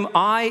said to him,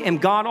 I am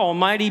God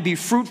Almighty, be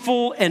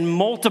fruitful and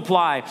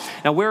multiply.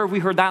 Now, where have we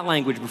heard that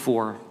language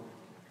before?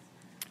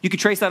 You could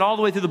trace that all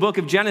the way through the book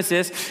of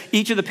Genesis.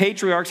 Each of the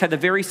patriarchs had the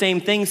very same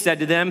thing said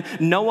to them.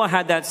 Noah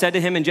had that said to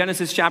him in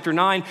Genesis chapter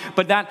 9,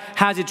 but that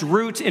has its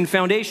roots and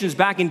foundations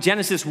back in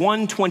Genesis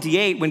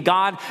 1:28, when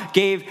God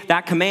gave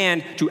that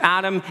command to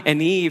Adam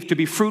and Eve to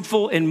be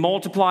fruitful and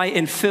multiply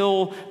and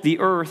fill the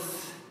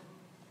earth.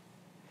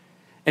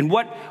 And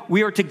what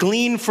we are to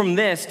glean from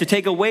this, to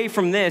take away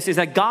from this, is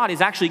that God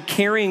is actually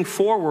carrying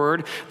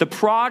forward the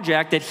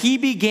project that he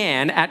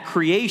began at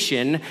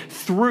creation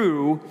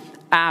through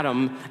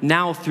Adam,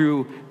 now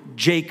through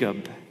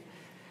Jacob.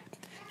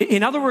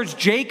 In other words,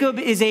 Jacob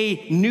is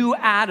a new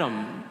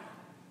Adam,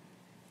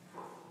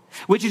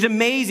 which is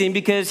amazing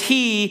because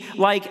he,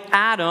 like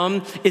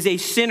Adam, is a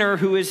sinner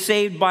who is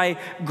saved by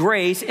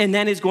grace and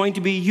then is going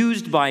to be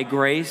used by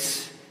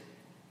grace.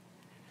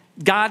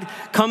 God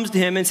comes to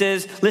him and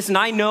says, listen,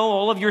 I know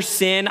all of your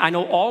sin, I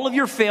know all of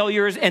your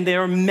failures, and they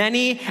are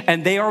many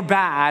and they are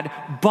bad,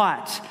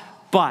 but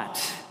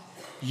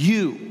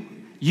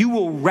you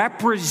will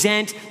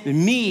represent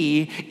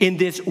me in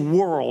this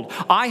world.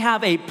 I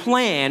have a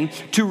plan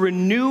to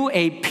renew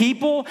a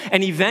people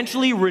and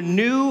eventually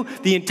renew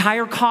the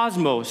entire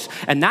cosmos.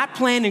 And that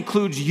plan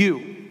includes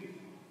you.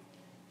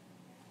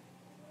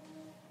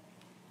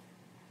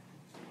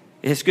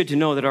 It's good to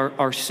know that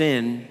our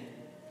sin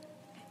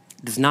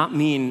does not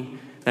mean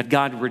that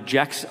God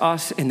rejects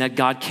us and that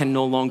God can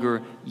no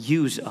longer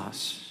use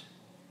us.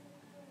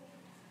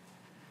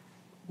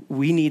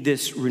 We need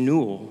this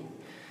renewal.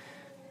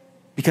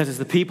 Because as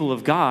the people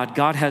of God,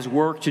 God has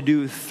work to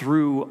do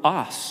through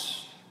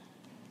us.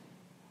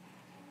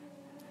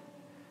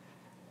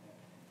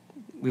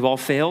 We've all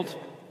failed.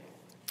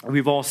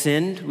 We've all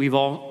sinned. We've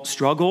all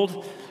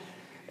struggled.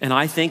 And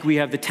I think we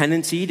have the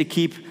tendency to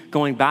keep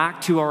going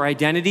back to our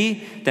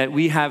identity that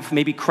we have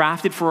maybe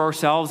crafted for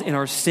ourselves in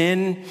our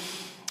sin.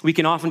 We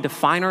can often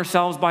define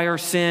ourselves by our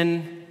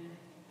sin.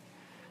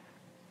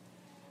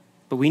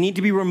 But we need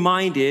to be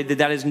reminded that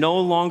that is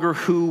no longer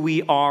who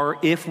we are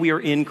if we are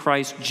in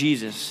Christ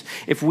Jesus.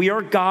 If we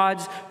are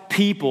God's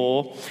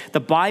people,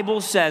 the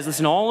Bible says,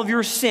 listen, all of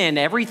your sin,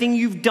 everything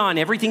you've done,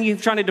 everything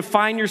you've tried to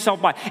define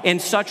yourself by,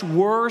 and such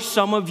were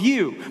some of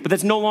you. But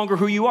that's no longer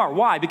who you are.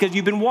 Why? Because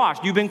you've been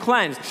washed, you've been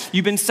cleansed,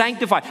 you've been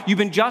sanctified, you've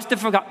been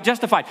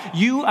justified.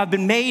 You have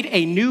been made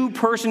a new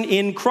person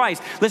in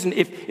Christ. Listen,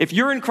 if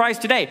you're in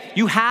Christ today,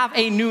 you have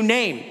a new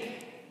name.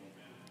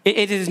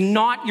 It is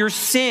not your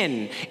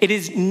sin. It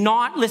is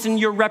not, listen,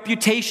 your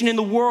reputation in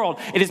the world.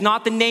 It is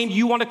not the name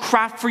you want to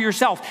craft for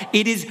yourself.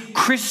 It is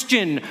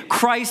Christian,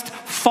 Christ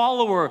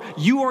follower.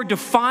 You are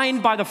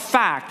defined by the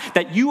fact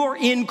that you are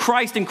in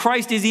Christ and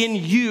Christ is in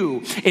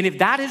you. And if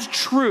that is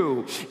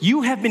true,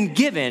 you have been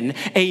given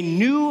a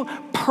new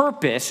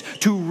purpose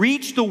to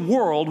reach the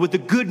world with the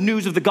good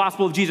news of the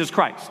gospel of Jesus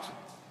Christ.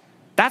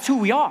 That's who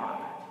we are.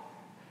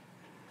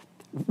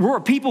 We're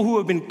a people who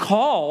have been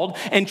called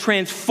and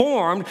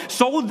transformed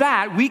so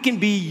that we can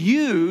be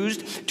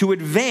used to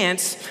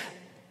advance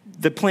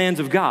the plans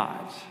of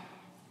God.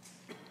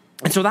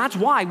 And so that's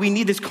why we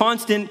need this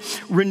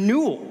constant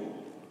renewal.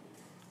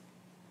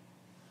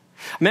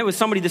 I met with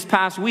somebody this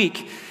past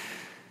week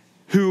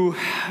who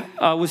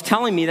was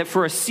telling me that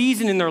for a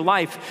season in their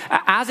life,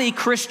 as a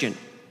Christian,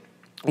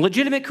 a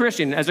legitimate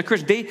Christian, as a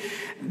Christian,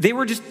 they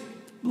were just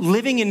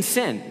living in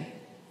sin.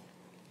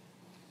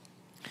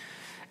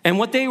 And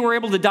what they were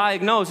able to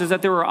diagnose is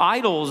that there were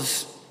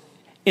idols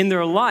in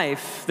their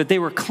life that they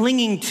were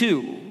clinging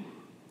to.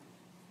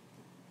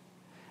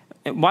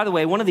 And by the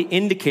way, one of the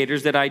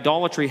indicators that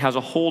idolatry has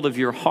a hold of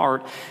your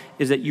heart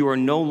is that you are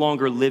no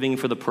longer living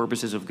for the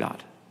purposes of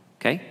God,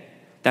 okay?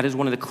 That is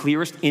one of the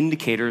clearest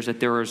indicators that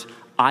there is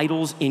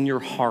idols in your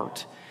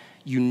heart.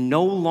 You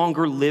no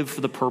longer live for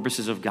the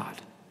purposes of God.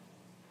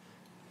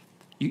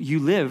 You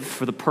live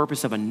for the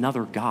purpose of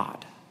another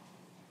God.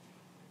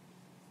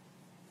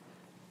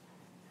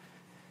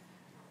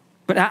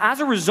 But as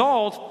a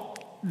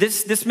result,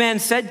 this man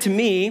said to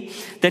me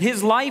that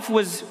his life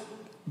was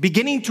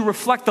beginning to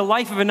reflect the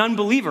life of an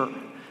unbeliever.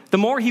 The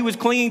more he was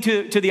clinging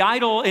to the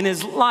idol in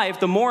his life,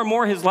 the more and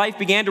more his life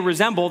began to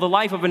resemble the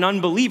life of an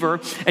unbeliever.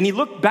 And he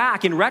looked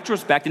back in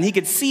retrospect and he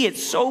could see it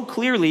so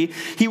clearly.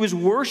 He was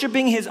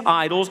worshiping his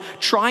idols,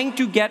 trying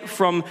to get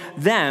from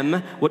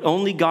them what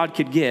only God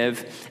could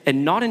give.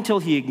 And not until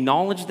he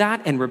acknowledged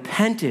that and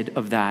repented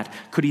of that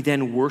could he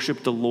then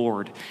worship the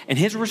Lord. And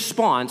his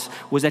response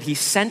was that he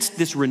sensed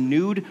this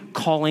renewed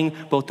calling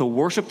both to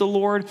worship the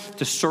Lord,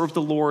 to serve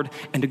the Lord,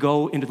 and to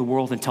go into the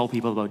world and tell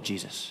people about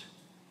Jesus.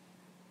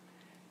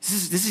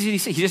 This is what he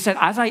said. He just said,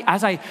 as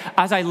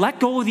I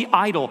let go of the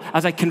idol,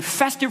 as I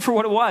confessed it for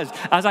what it was,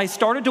 as I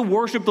started to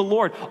worship the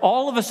Lord,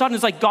 all of a sudden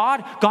it's like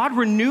God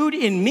renewed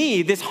in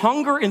me this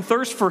hunger and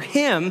thirst for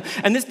him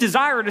and this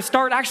desire to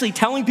start actually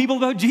telling people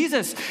about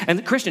Jesus.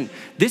 And Christian,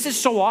 this is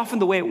so often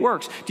the way it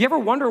works. Do you ever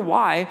wonder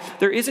why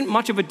there isn't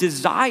much of a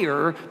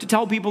desire to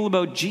tell people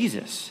about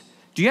Jesus?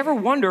 Do you ever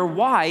wonder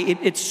why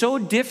it's so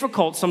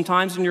difficult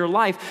sometimes in your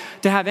life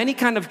to have any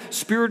kind of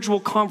spiritual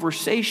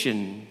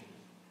conversation?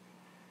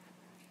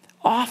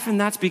 Often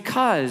that's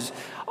because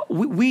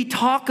we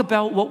talk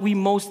about what we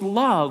most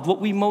love, what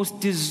we most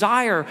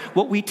desire,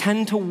 what we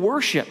tend to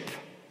worship.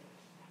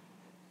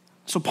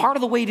 So part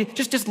of the way to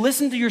just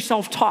listen to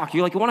yourself talk.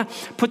 You want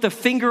to put the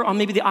finger on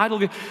maybe the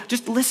idol.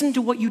 Just listen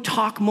to what you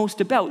talk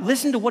most about.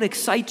 Listen to what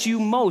excites you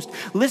most.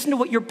 Listen to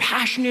what you're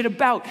passionate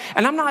about.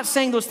 And I'm not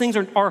saying those things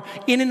are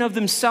in and of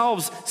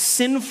themselves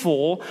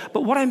sinful,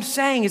 but what I'm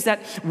saying is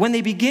that when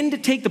they begin to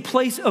take the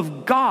place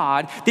of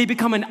God, they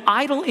become an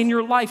idol in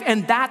your life,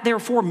 and that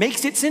therefore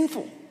makes it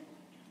sinful.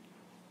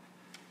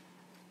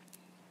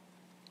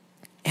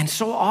 And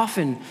so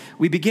often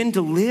we begin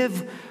to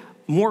live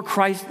more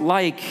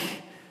Christ-like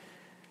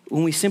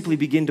when we simply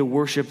begin to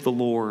worship the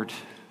Lord.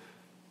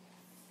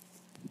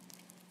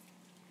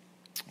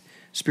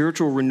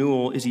 Spiritual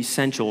renewal is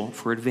essential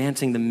for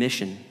advancing the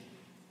mission.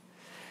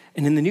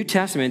 And in the New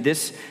Testament,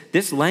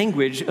 this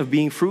language of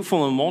being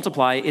fruitful and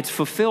multiply, it's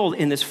fulfilled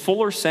in this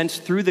fuller sense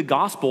through the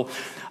gospel.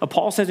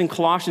 Paul says in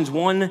Colossians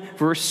 1,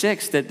 verse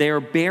 6, that they are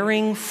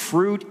bearing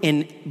fruit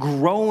and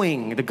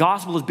growing. The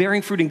gospel is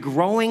bearing fruit and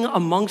growing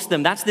amongst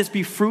them. That's this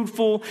be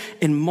fruitful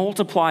and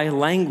multiply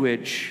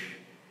language.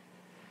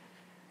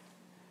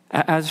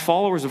 As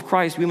followers of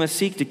Christ, we must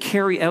seek to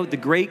carry out the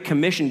Great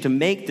Commission to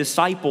make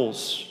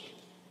disciples,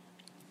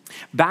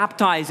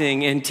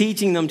 baptizing and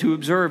teaching them to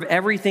observe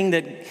everything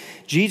that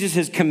Jesus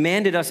has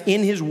commanded us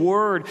in his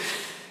word.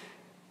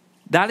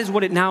 That is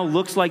what it now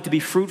looks like to be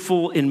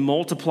fruitful and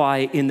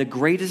multiply in the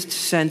greatest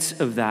sense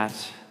of that.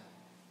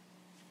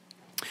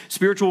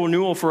 Spiritual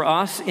renewal for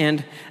us,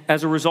 and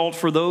as a result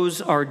for those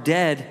who are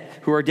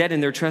dead in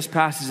their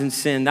trespasses and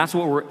sin. That's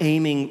what we're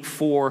aiming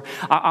for.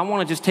 I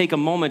want to just take a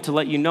moment to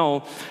let you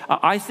know,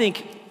 I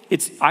think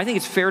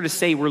it's fair to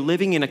say we're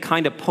living in a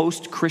kind of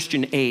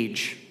post-Christian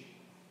age.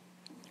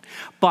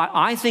 But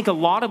I think a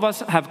lot of us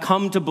have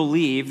come to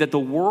believe that the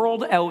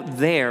world out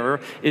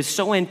there is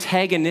so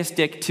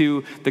antagonistic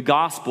to the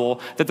gospel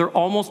that they're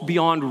almost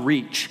beyond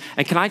reach.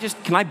 And can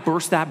I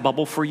burst that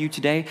bubble for you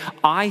today?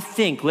 I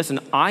think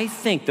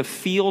the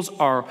fields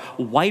are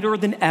whiter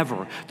than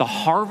ever. The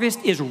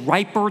harvest is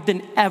riper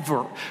than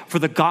ever for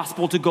the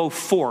gospel to go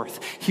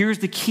forth. Here's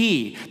the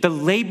key. The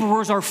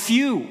laborers are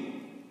few.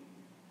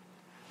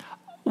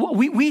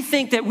 We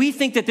think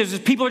that there's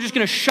people are just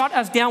going to shut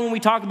us down when we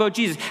talk about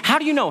Jesus. How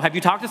do you know? Have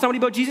you talked to somebody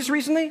about Jesus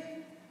recently?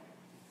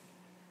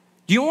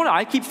 Do you know what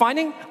I keep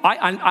finding?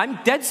 I'm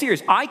dead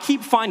serious. I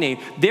keep finding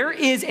there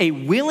is a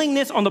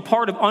willingness on the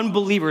part of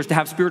unbelievers to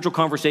have spiritual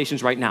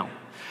conversations right now.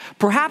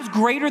 Perhaps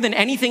greater than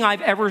anything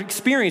I've ever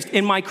experienced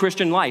in my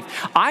Christian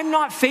life. I'm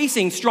not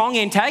facing strong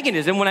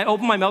antagonism when I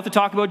open my mouth to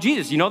talk about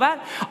Jesus. You know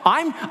that?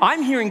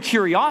 I'm hearing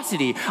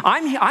curiosity.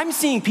 I'm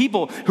seeing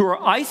people who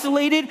are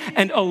isolated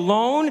and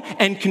alone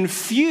and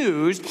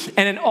confused,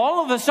 and then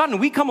all of a sudden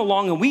we come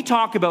along and we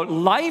talk about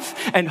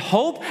life and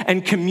hope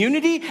and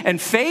community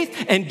and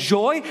faith and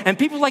joy, and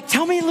people are like,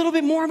 tell me a little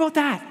bit more about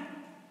that.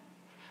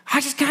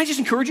 Can I just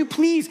encourage you,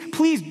 please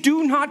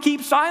do not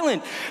keep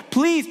silent.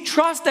 Please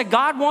trust that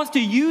God wants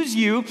to use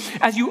you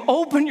as you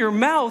open your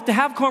mouth to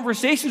have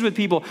conversations with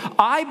people.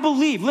 I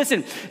believe,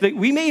 listen, that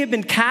we may have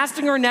been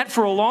casting our net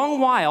for a long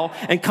while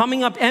and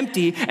coming up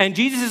empty, and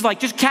Jesus is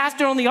like, just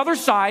cast it on the other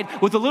side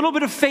with a little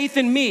bit of faith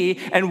in me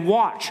and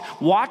watch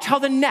how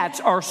the nets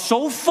are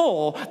so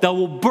full that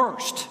will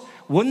burst.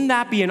 Wouldn't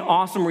that be an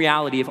awesome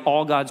reality if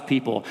all God's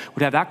people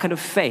would have that kind of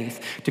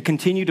faith to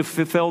continue to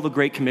fulfill the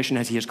Great Commission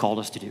as he has called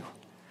us to do?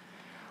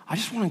 I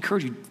just want to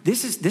encourage you,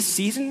 this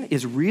season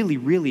is really,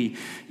 really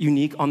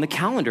unique on the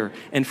calendar.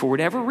 And for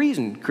whatever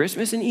reason,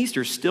 Christmas and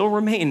Easter still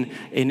remain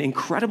an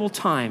incredible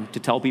time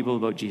to tell people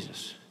about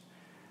Jesus.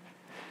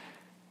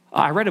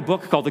 I read a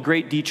book called The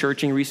Great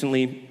De-Churching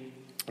recently.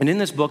 And in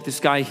this book, this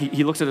guy,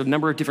 he looks at a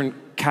number of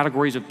different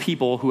categories of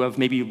people who have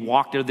maybe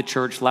walked out of the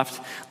church,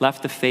 left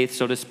the faith,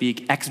 so to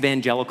speak,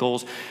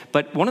 ex-evangelicals.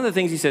 But one of the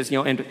things he says,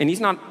 and he's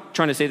not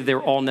trying to say that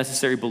they're all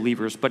necessary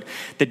believers, but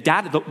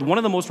one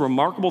of the most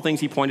remarkable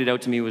things he pointed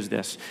out to me was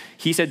this.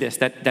 He said this,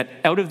 that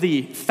out of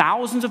the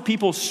thousands of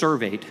people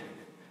surveyed,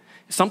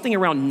 something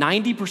around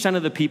 90%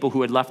 of the people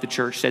who had left the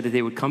church said that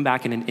they would come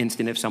back in an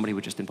instant if somebody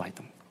would just invite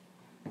them.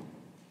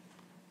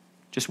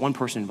 Just one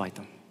person invite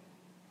them.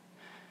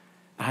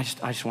 I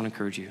just want to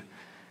encourage you.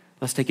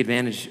 Let's take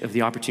advantage of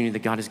the opportunity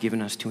that God has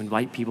given us to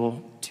invite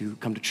people to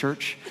come to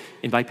church,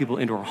 invite people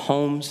into our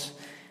homes,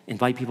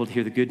 invite people to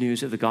hear the good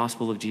news of the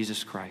gospel of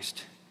Jesus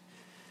Christ.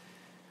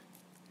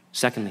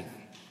 Secondly,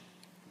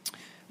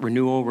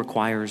 renewal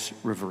requires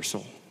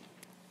reversal.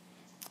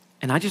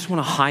 And I just want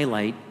to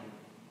highlight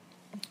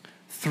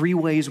 3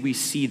 ways we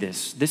see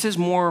this. This is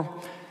more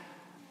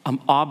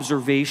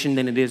observation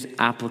than it is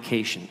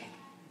application.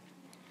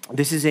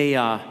 This is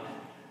an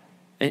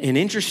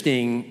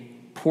interesting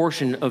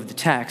portion of the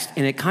text,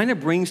 and it kind of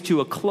brings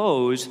to a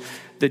close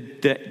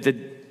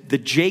the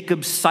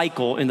Jacob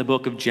cycle in the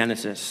book of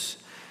Genesis.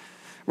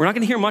 We're not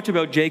going to hear much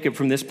about Jacob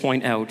from this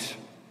point out,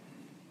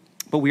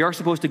 but we are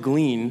supposed to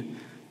glean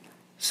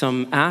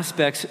some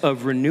aspects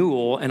of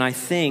renewal, and I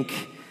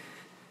think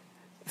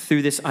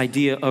through this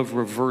idea of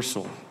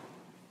reversal.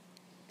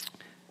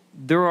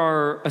 There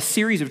are a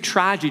series of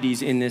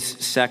tragedies in this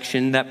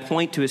section that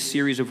point to a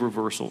series of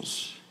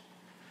reversals.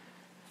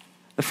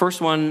 The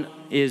first one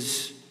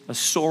is a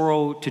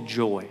sorrow to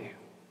joy.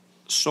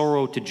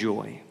 Sorrow to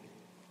joy.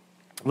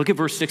 Look at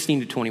verse 16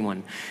 to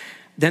 21.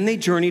 Then they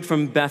journeyed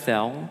from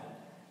Bethel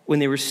when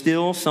they were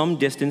still some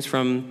distance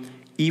from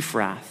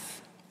Ephrath.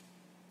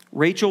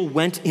 Rachel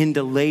went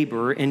into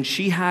labor, and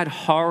she had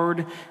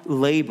hard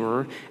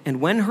labor. And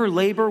when her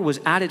labor was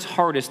at its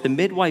hardest, the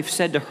midwife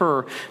said to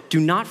her, "Do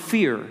not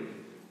fear,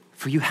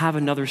 for you have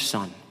another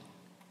son."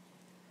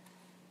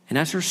 And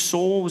as her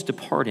soul was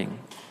departing,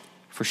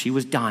 for she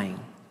was dying,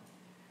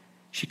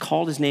 she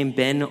called his name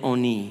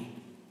Ben-Oni,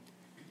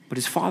 but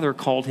his father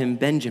called him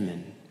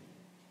Benjamin.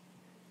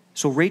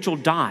 So Rachel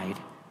died.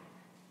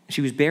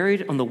 She was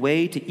buried on the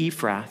way to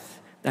Ephrath,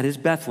 that is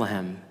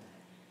Bethlehem.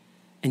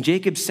 And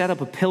Jacob set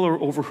up a pillar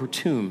over her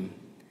tomb.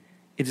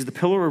 It is the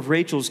pillar of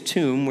Rachel's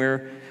tomb,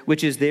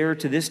 which is there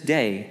to this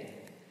day.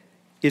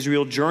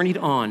 Israel journeyed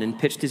on and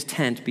pitched his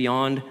tent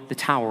beyond the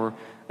tower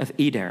of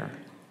Eder.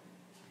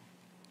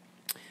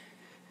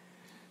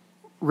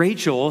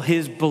 Rachel,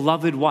 his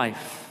beloved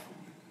wife,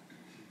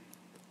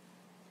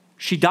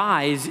 she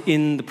dies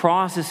in the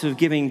process of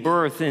giving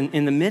birth, and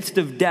in the midst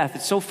of death.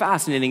 It's so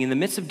fascinating. In the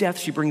midst of death,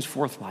 she brings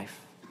forth life.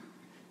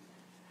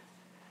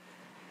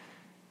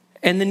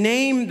 And the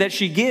name that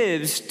she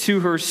gives to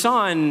her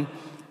son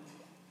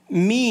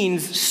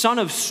means son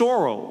of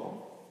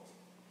sorrow.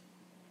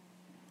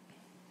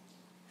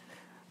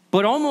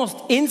 But almost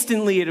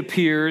instantly, it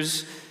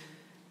appears,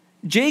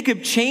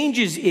 Jacob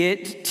changes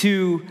it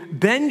to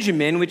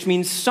Benjamin, which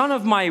means son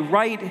of my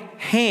right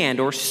hand,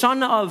 or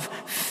son of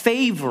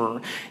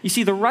favor. You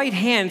see, the right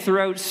hand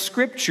throughout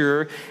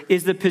Scripture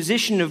is the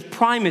position of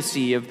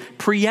primacy, of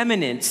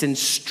preeminence and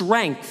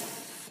strength.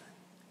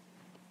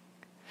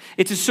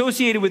 It's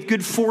associated with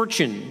good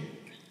fortune.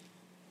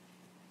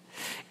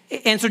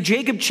 And so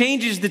Jacob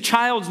changes the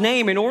child's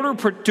name in order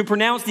to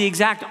pronounce the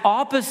exact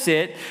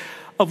opposite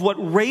of what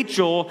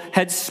Rachel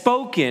had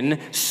spoken.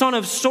 Son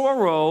of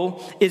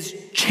sorrow is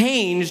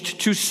changed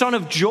to son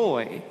of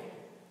joy.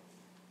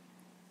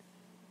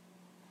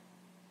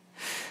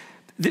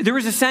 There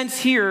is a sense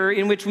here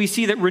in which we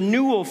see that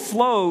renewal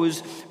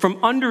flows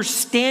from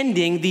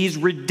understanding these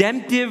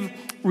redemptive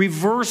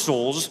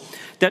reversals,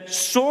 that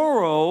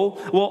sorrow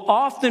will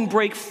often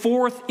break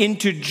forth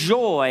into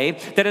joy,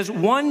 that as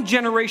one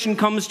generation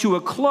comes to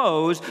a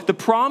close, the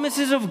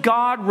promises of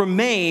God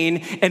remain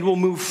and will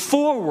move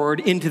forward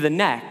into the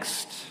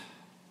next.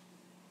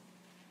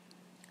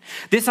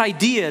 This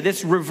idea,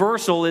 this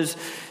reversal, is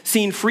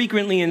seen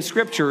frequently in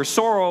Scripture.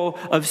 Sorrow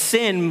of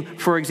sin,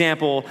 for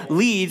example,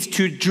 leads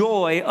to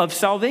joy of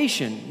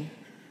salvation.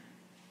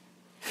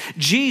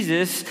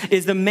 Jesus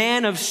is the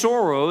man of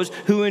sorrows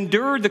who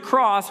endured the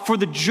cross for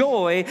the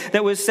joy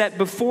that was set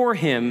before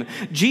him.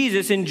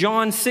 Jesus in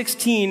John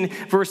 16,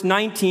 verse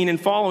 19 and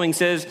following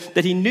says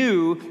that he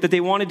knew that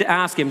they wanted to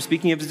ask him,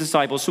 speaking of his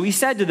disciples. So he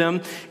said to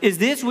them, "Is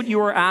this what you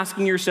are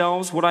asking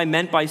yourselves, what I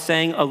meant by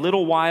saying, 'A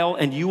little while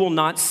and you will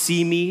not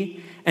see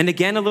me, and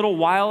again a little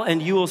while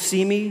and you will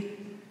see me'?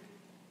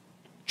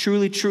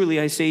 Truly,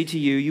 truly, I say to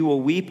you, you will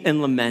weep and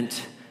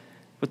lament,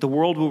 but the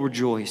world will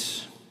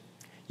rejoice.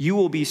 You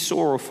will be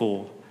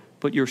sorrowful,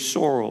 but your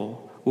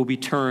sorrow will be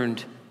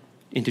turned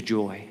into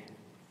joy."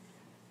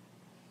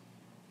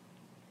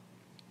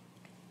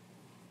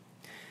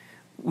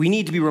 We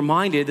need to be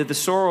reminded that the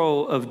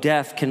sorrow of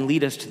death can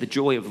lead us to the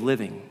joy of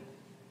living.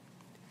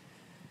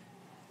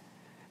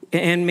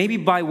 And maybe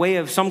by way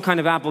of some kind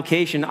of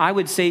application, I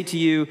would say to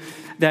you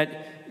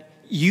that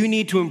you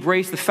need to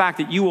embrace the fact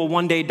that you will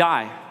one day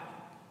die.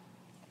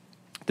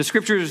 The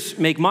Scriptures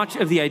make much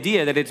of the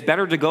idea that it's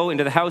better to go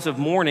into the house of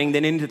mourning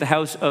than into the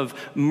house of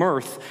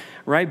mirth,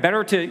 right?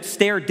 Better to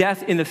stare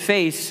death in the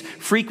face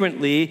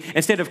frequently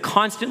instead of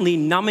constantly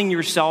numbing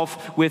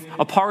yourself with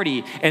a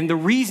party. And the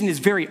reason is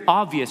very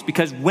obvious,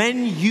 because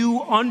when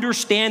you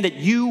understand that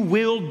you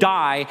will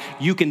die,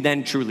 you can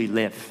then truly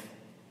live.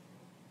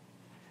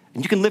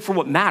 And you can live for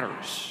what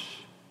matters.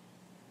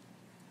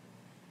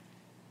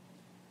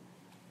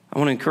 I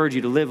want to encourage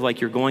you to live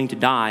like you're going to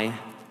die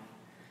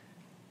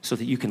so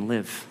that you can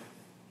live.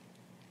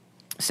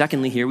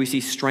 Secondly, here we see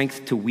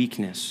strength to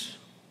weakness.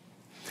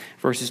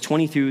 Verses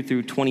 22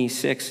 through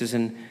 26 is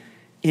an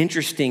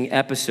interesting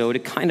episode.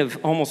 It kind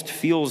of almost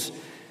feels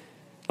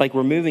like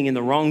we're moving in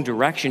the wrong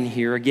direction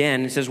here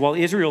again. It says, while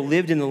Israel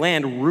lived in the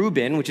land,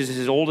 Reuben, which is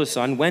his oldest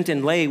son, went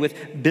and lay with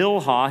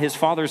Bilhah, his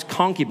father's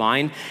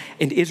concubine,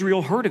 and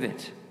Israel heard of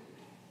it.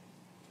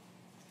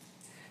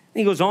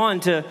 He goes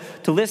on to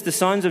list the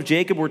sons of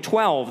Jacob were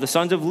 12. The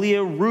sons of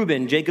Leah,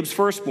 Reuben, Jacob's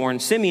firstborn,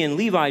 Simeon,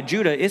 Levi,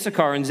 Judah,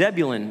 Issachar, and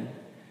Zebulun.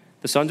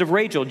 The sons of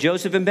Rachel,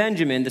 Joseph and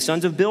Benjamin. The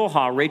sons of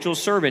Bilhah, Rachel's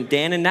servant,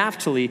 Dan and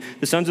Naphtali.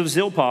 The sons of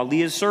Zilpah,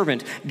 Leah's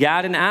servant,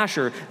 Gad and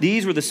Asher.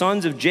 These were the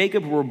sons of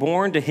Jacob who were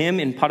born to him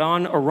in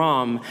Padan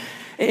Aram.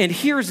 And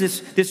here's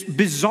this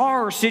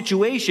bizarre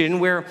situation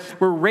where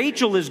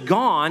Rachel is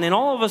gone, and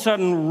all of a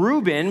sudden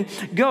Reuben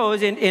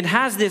goes and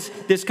has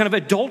this kind of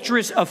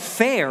adulterous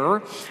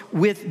affair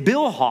with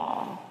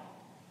Bilhah.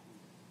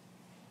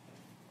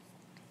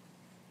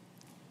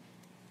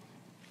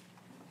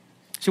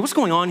 So what's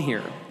going on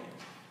here?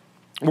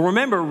 Well,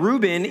 remember,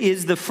 Reuben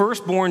is the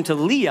firstborn to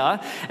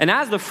Leah, and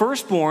as the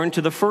firstborn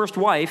to the first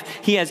wife,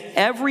 he has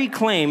every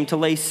claim to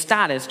lay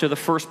status to the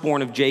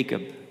firstborn of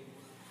Jacob.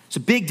 It's a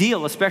big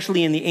deal,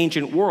 especially in the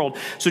ancient world.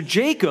 So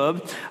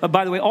Jacob,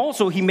 by the way,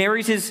 also he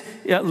marries his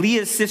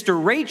Leah's sister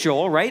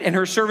Rachel, right? And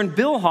her servant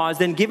Bilhah is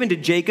then given to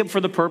Jacob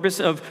for the purpose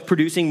of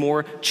producing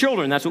more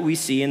children. That's what we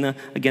see in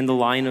the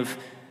line of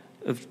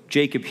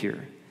Jacob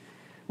here.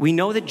 We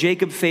know that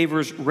Jacob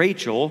favors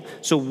Rachel,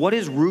 so what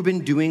is Reuben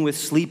doing with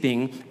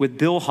sleeping with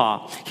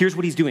Bilhah? Here's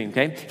what he's doing,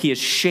 okay? He is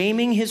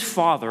shaming his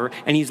father,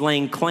 and he's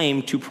laying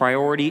claim to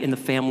priority in the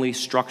family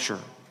structure.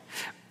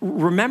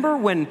 Remember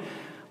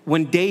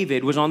when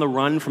David was on the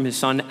run from his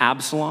son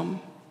Absalom?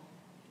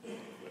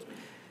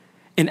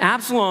 And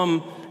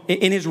Absalom,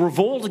 in his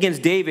revolt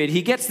against David,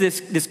 he gets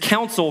this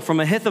counsel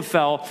from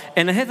Ahithophel,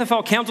 and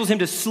Ahithophel counsels him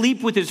to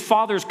sleep with his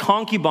father's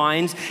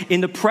concubines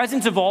in the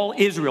presence of all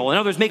Israel. In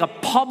other words, make a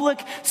public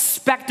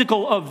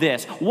spectacle of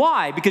this.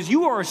 Why? Because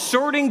you are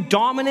asserting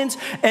dominance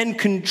and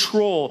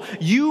control.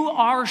 You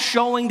are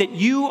showing that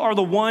you are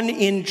the one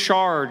in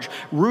charge.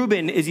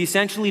 Reuben is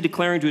essentially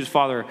declaring to his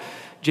father,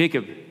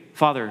 Jacob,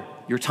 Father,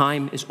 your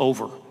time is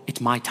over.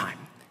 It's my time.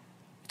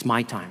 It's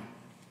my time.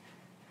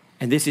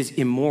 And this is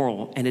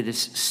immoral and it is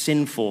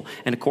sinful.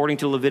 And according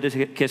to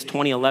Leviticus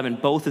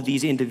 20:11, both of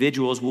these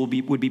individuals would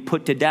be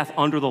put to death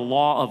under the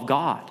law of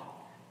God.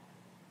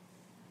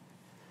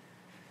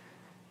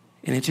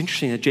 And it's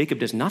interesting that Jacob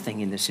does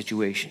nothing in this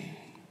situation.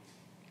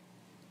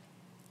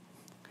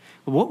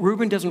 But what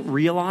Reuben doesn't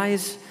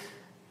realize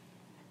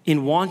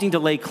in wanting to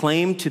lay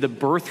claim to the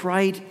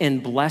birthright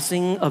and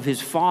blessing of his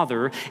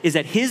father is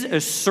that his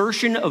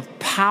assertion of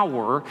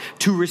power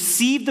to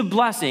receive the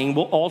blessing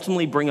will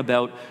ultimately bring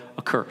about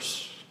a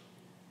curse.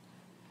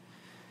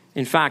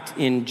 In fact,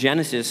 in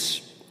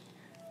Genesis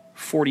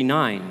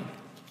 49,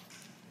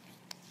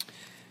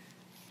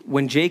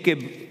 when Jacob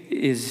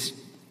is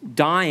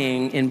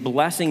dying and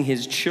blessing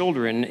his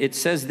children, it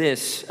says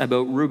this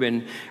about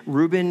Reuben: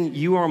 Reuben,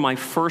 you are my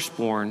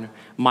firstborn,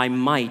 my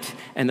might,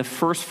 and the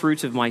first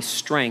fruits of my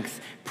strength,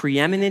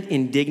 preeminent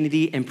in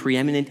dignity and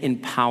preeminent in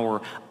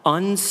power,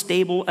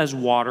 unstable as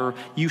water.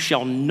 You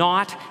shall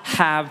not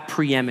have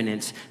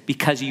preeminence,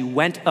 because you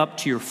went up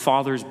to your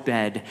father's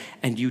bed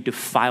and you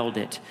defiled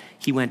it.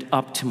 He went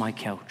up to my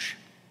couch.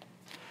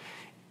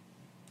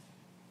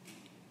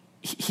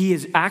 He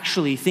is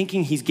actually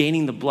thinking he's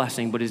gaining the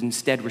blessing, but is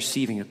instead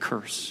receiving a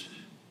curse.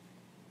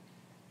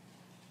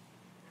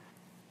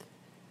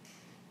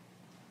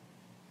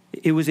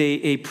 It was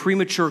a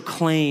premature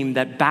claim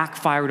that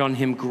backfired on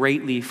him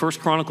greatly. 1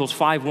 Chronicles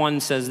 5:1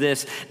 says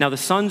this: Now the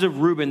sons of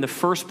Reuben, the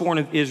firstborn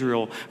of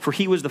Israel, for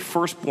he was the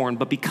firstborn,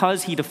 but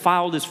because he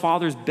defiled his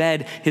father's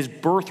bed, his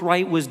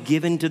birthright was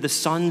given to the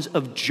sons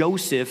of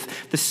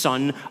Joseph, the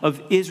son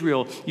of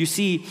Israel. You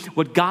see,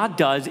 what God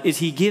does is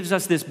he gives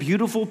us this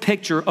beautiful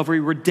picture of a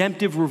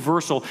redemptive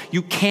reversal.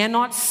 You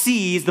cannot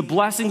seize the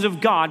blessings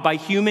of God by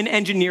human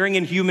engineering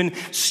and human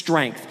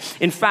strength.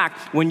 In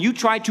fact, when you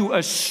try to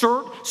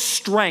assert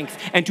strength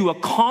and to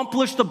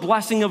accomplish the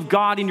blessing of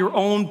God in your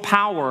own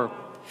power,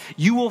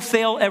 you will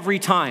fail every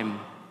time.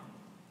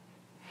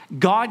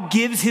 God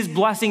gives his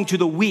blessing to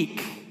the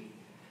weak.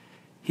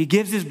 He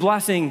gives his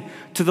blessing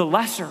to the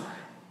lesser.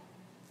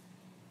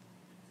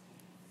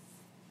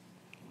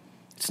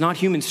 It's not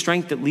human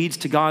strength that leads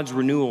to God's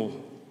renewal.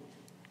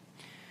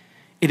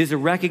 It is a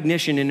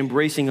recognition and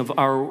embracing of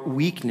our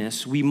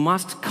weakness. We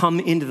must come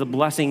into the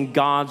blessing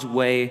God's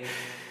way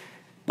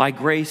by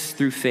grace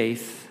through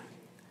faith,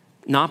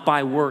 not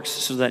by works,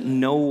 so that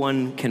no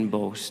one can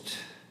boast.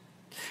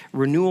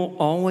 Renewal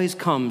always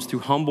comes through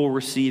humble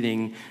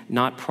receiving,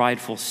 not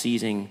prideful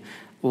seizing.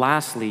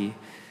 Lastly,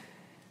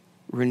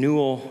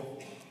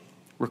 renewal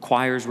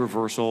requires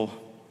reversal,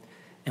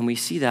 and we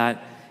see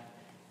that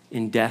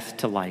in death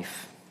to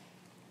life.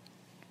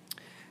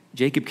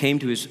 Jacob came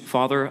to his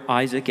father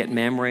Isaac at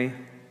Mamre,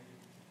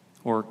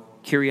 or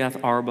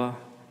Kiriath Arba,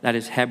 that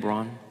is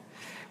Hebron,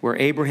 where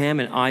Abraham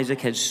and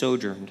Isaac had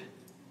sojourned.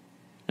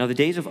 Now the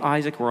days of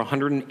Isaac were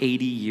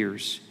 180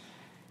 years,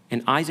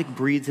 and Isaac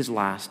breathed his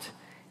last,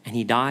 and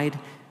he died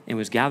and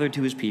was gathered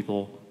to his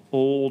people,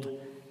 old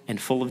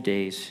and full of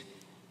days.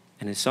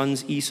 And his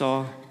sons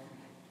Esau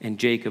and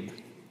Jacob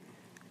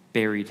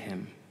buried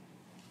him.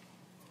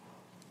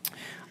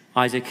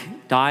 Isaac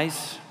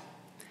dies.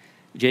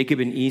 Jacob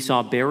and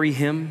Esau bury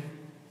him.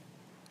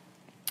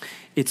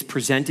 It's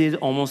presented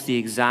almost the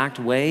exact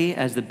way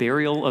as the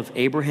burial of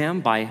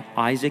Abraham by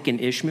Isaac and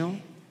Ishmael.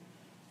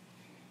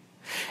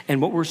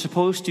 And what we're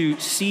supposed to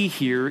see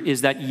here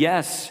is that,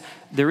 yes,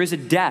 there is a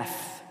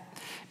death.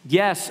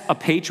 Yes, a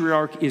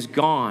patriarch is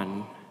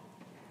gone.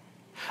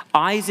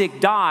 Isaac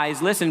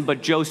dies, listen,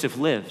 but Joseph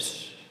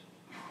lives.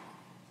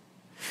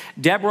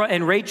 Deborah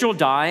and Rachel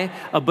die,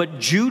 but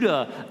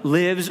Judah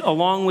lives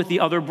along with the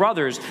other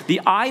brothers.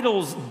 The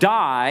idols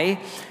die,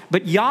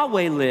 but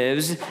Yahweh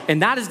lives,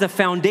 and that is the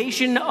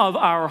foundation of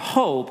our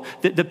hope.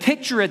 The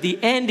picture at the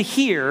end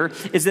here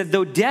is that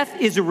though death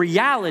is a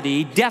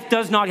reality, death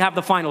does not have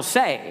the final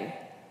say.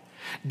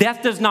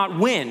 Death does not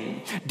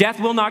win. Death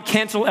will not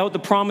cancel out the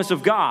promise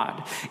of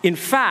God. In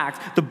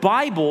fact, the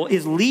Bible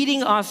is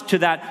leading us to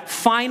that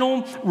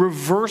final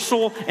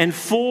reversal and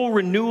full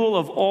renewal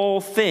of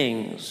all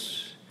things.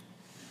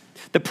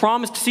 The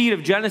promised seed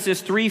of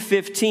Genesis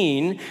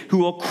 3:15, who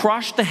will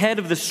crush the head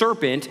of the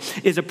serpent,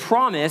 is a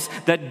promise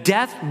that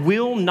death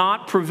will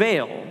not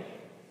prevail.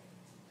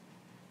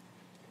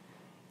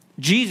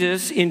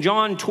 Jesus in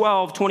John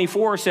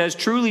 12:24 says,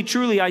 "Truly,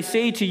 truly, I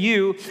say to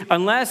you,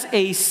 unless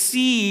a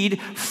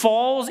seed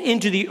falls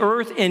into the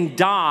earth and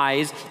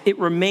dies, it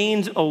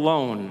remains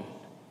alone.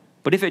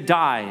 But if it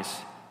dies,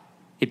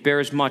 it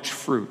bears much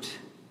fruit.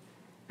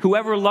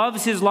 Whoever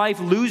loves his life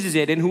loses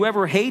it, and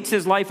whoever hates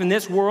his life in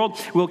this world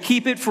will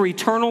keep it for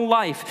eternal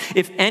life.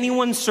 If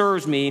anyone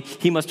serves me,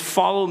 he must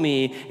follow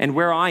me, and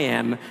where I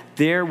am,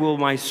 there will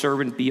my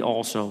servant be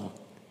also.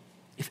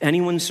 If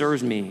anyone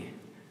serves me,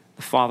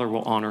 the Father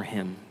will honor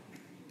him."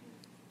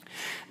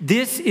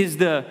 This is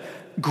the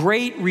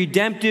great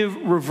redemptive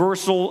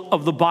reversal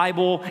of the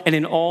Bible and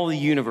in all the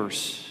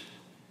universe.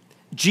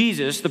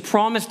 Jesus, the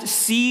promised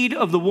seed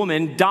of the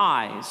woman,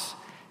 dies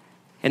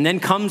and then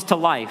comes to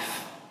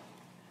life,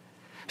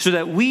 so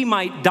that we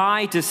might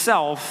die to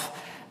self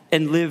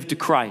and live to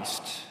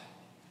Christ.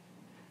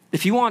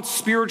 If you want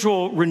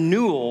spiritual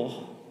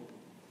renewal,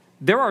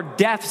 there are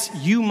deaths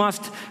you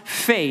must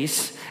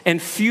face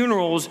and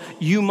funerals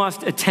you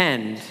must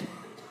attend.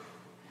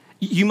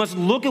 You must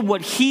look at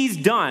what he's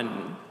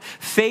done,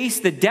 face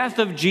the death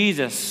of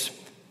Jesus,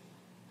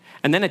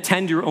 and then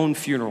attend your own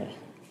funeral.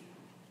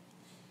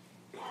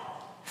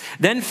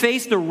 Then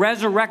face the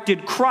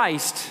resurrected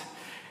Christ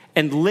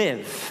and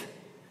live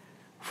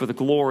for the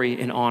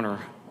glory and honor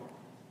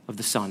of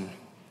the Son.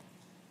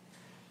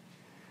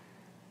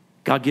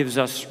 God gives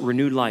us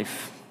renewed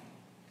life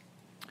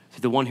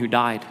through the one who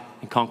died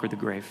and conquered the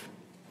grave,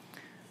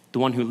 the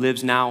one who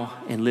lives now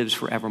and lives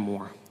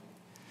forevermore.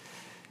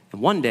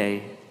 And one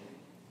day,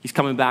 he's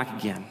coming back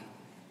again.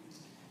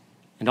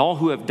 And all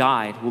who have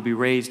died will be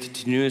raised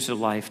to newness of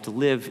life, to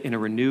live in a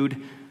renewed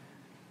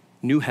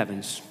new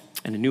heavens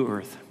and a new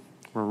earth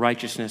where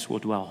righteousness will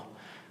dwell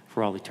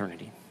for all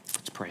eternity.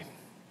 Let's pray.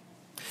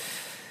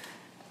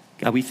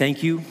 God, we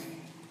thank you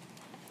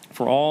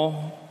for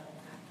all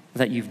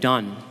that you've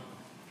done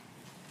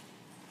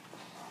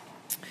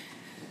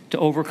to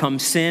overcome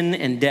sin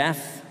and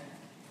death.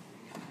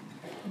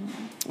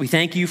 We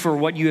thank you for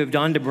what you have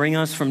done to bring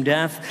us from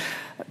death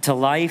to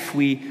life.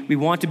 We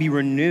want to be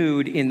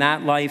renewed in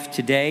that life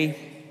today,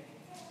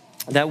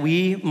 that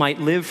we might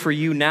live for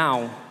you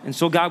now. And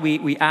so, God, we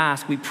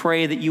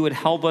pray that you would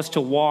help us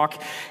to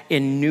walk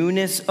in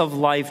newness of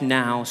life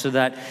now, so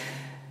that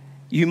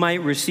you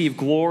might receive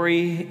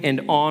glory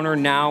and honor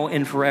now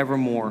and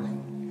forevermore.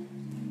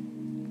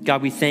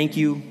 God, we thank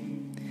you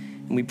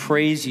and we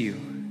praise you.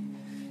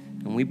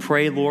 And we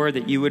pray, Lord,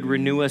 that you would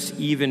renew us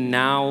even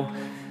now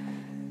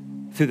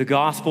through the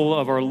gospel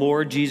of our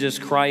Lord Jesus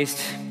Christ.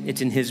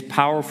 It's in his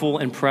powerful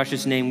and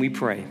precious name we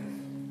pray.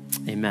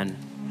 Amen.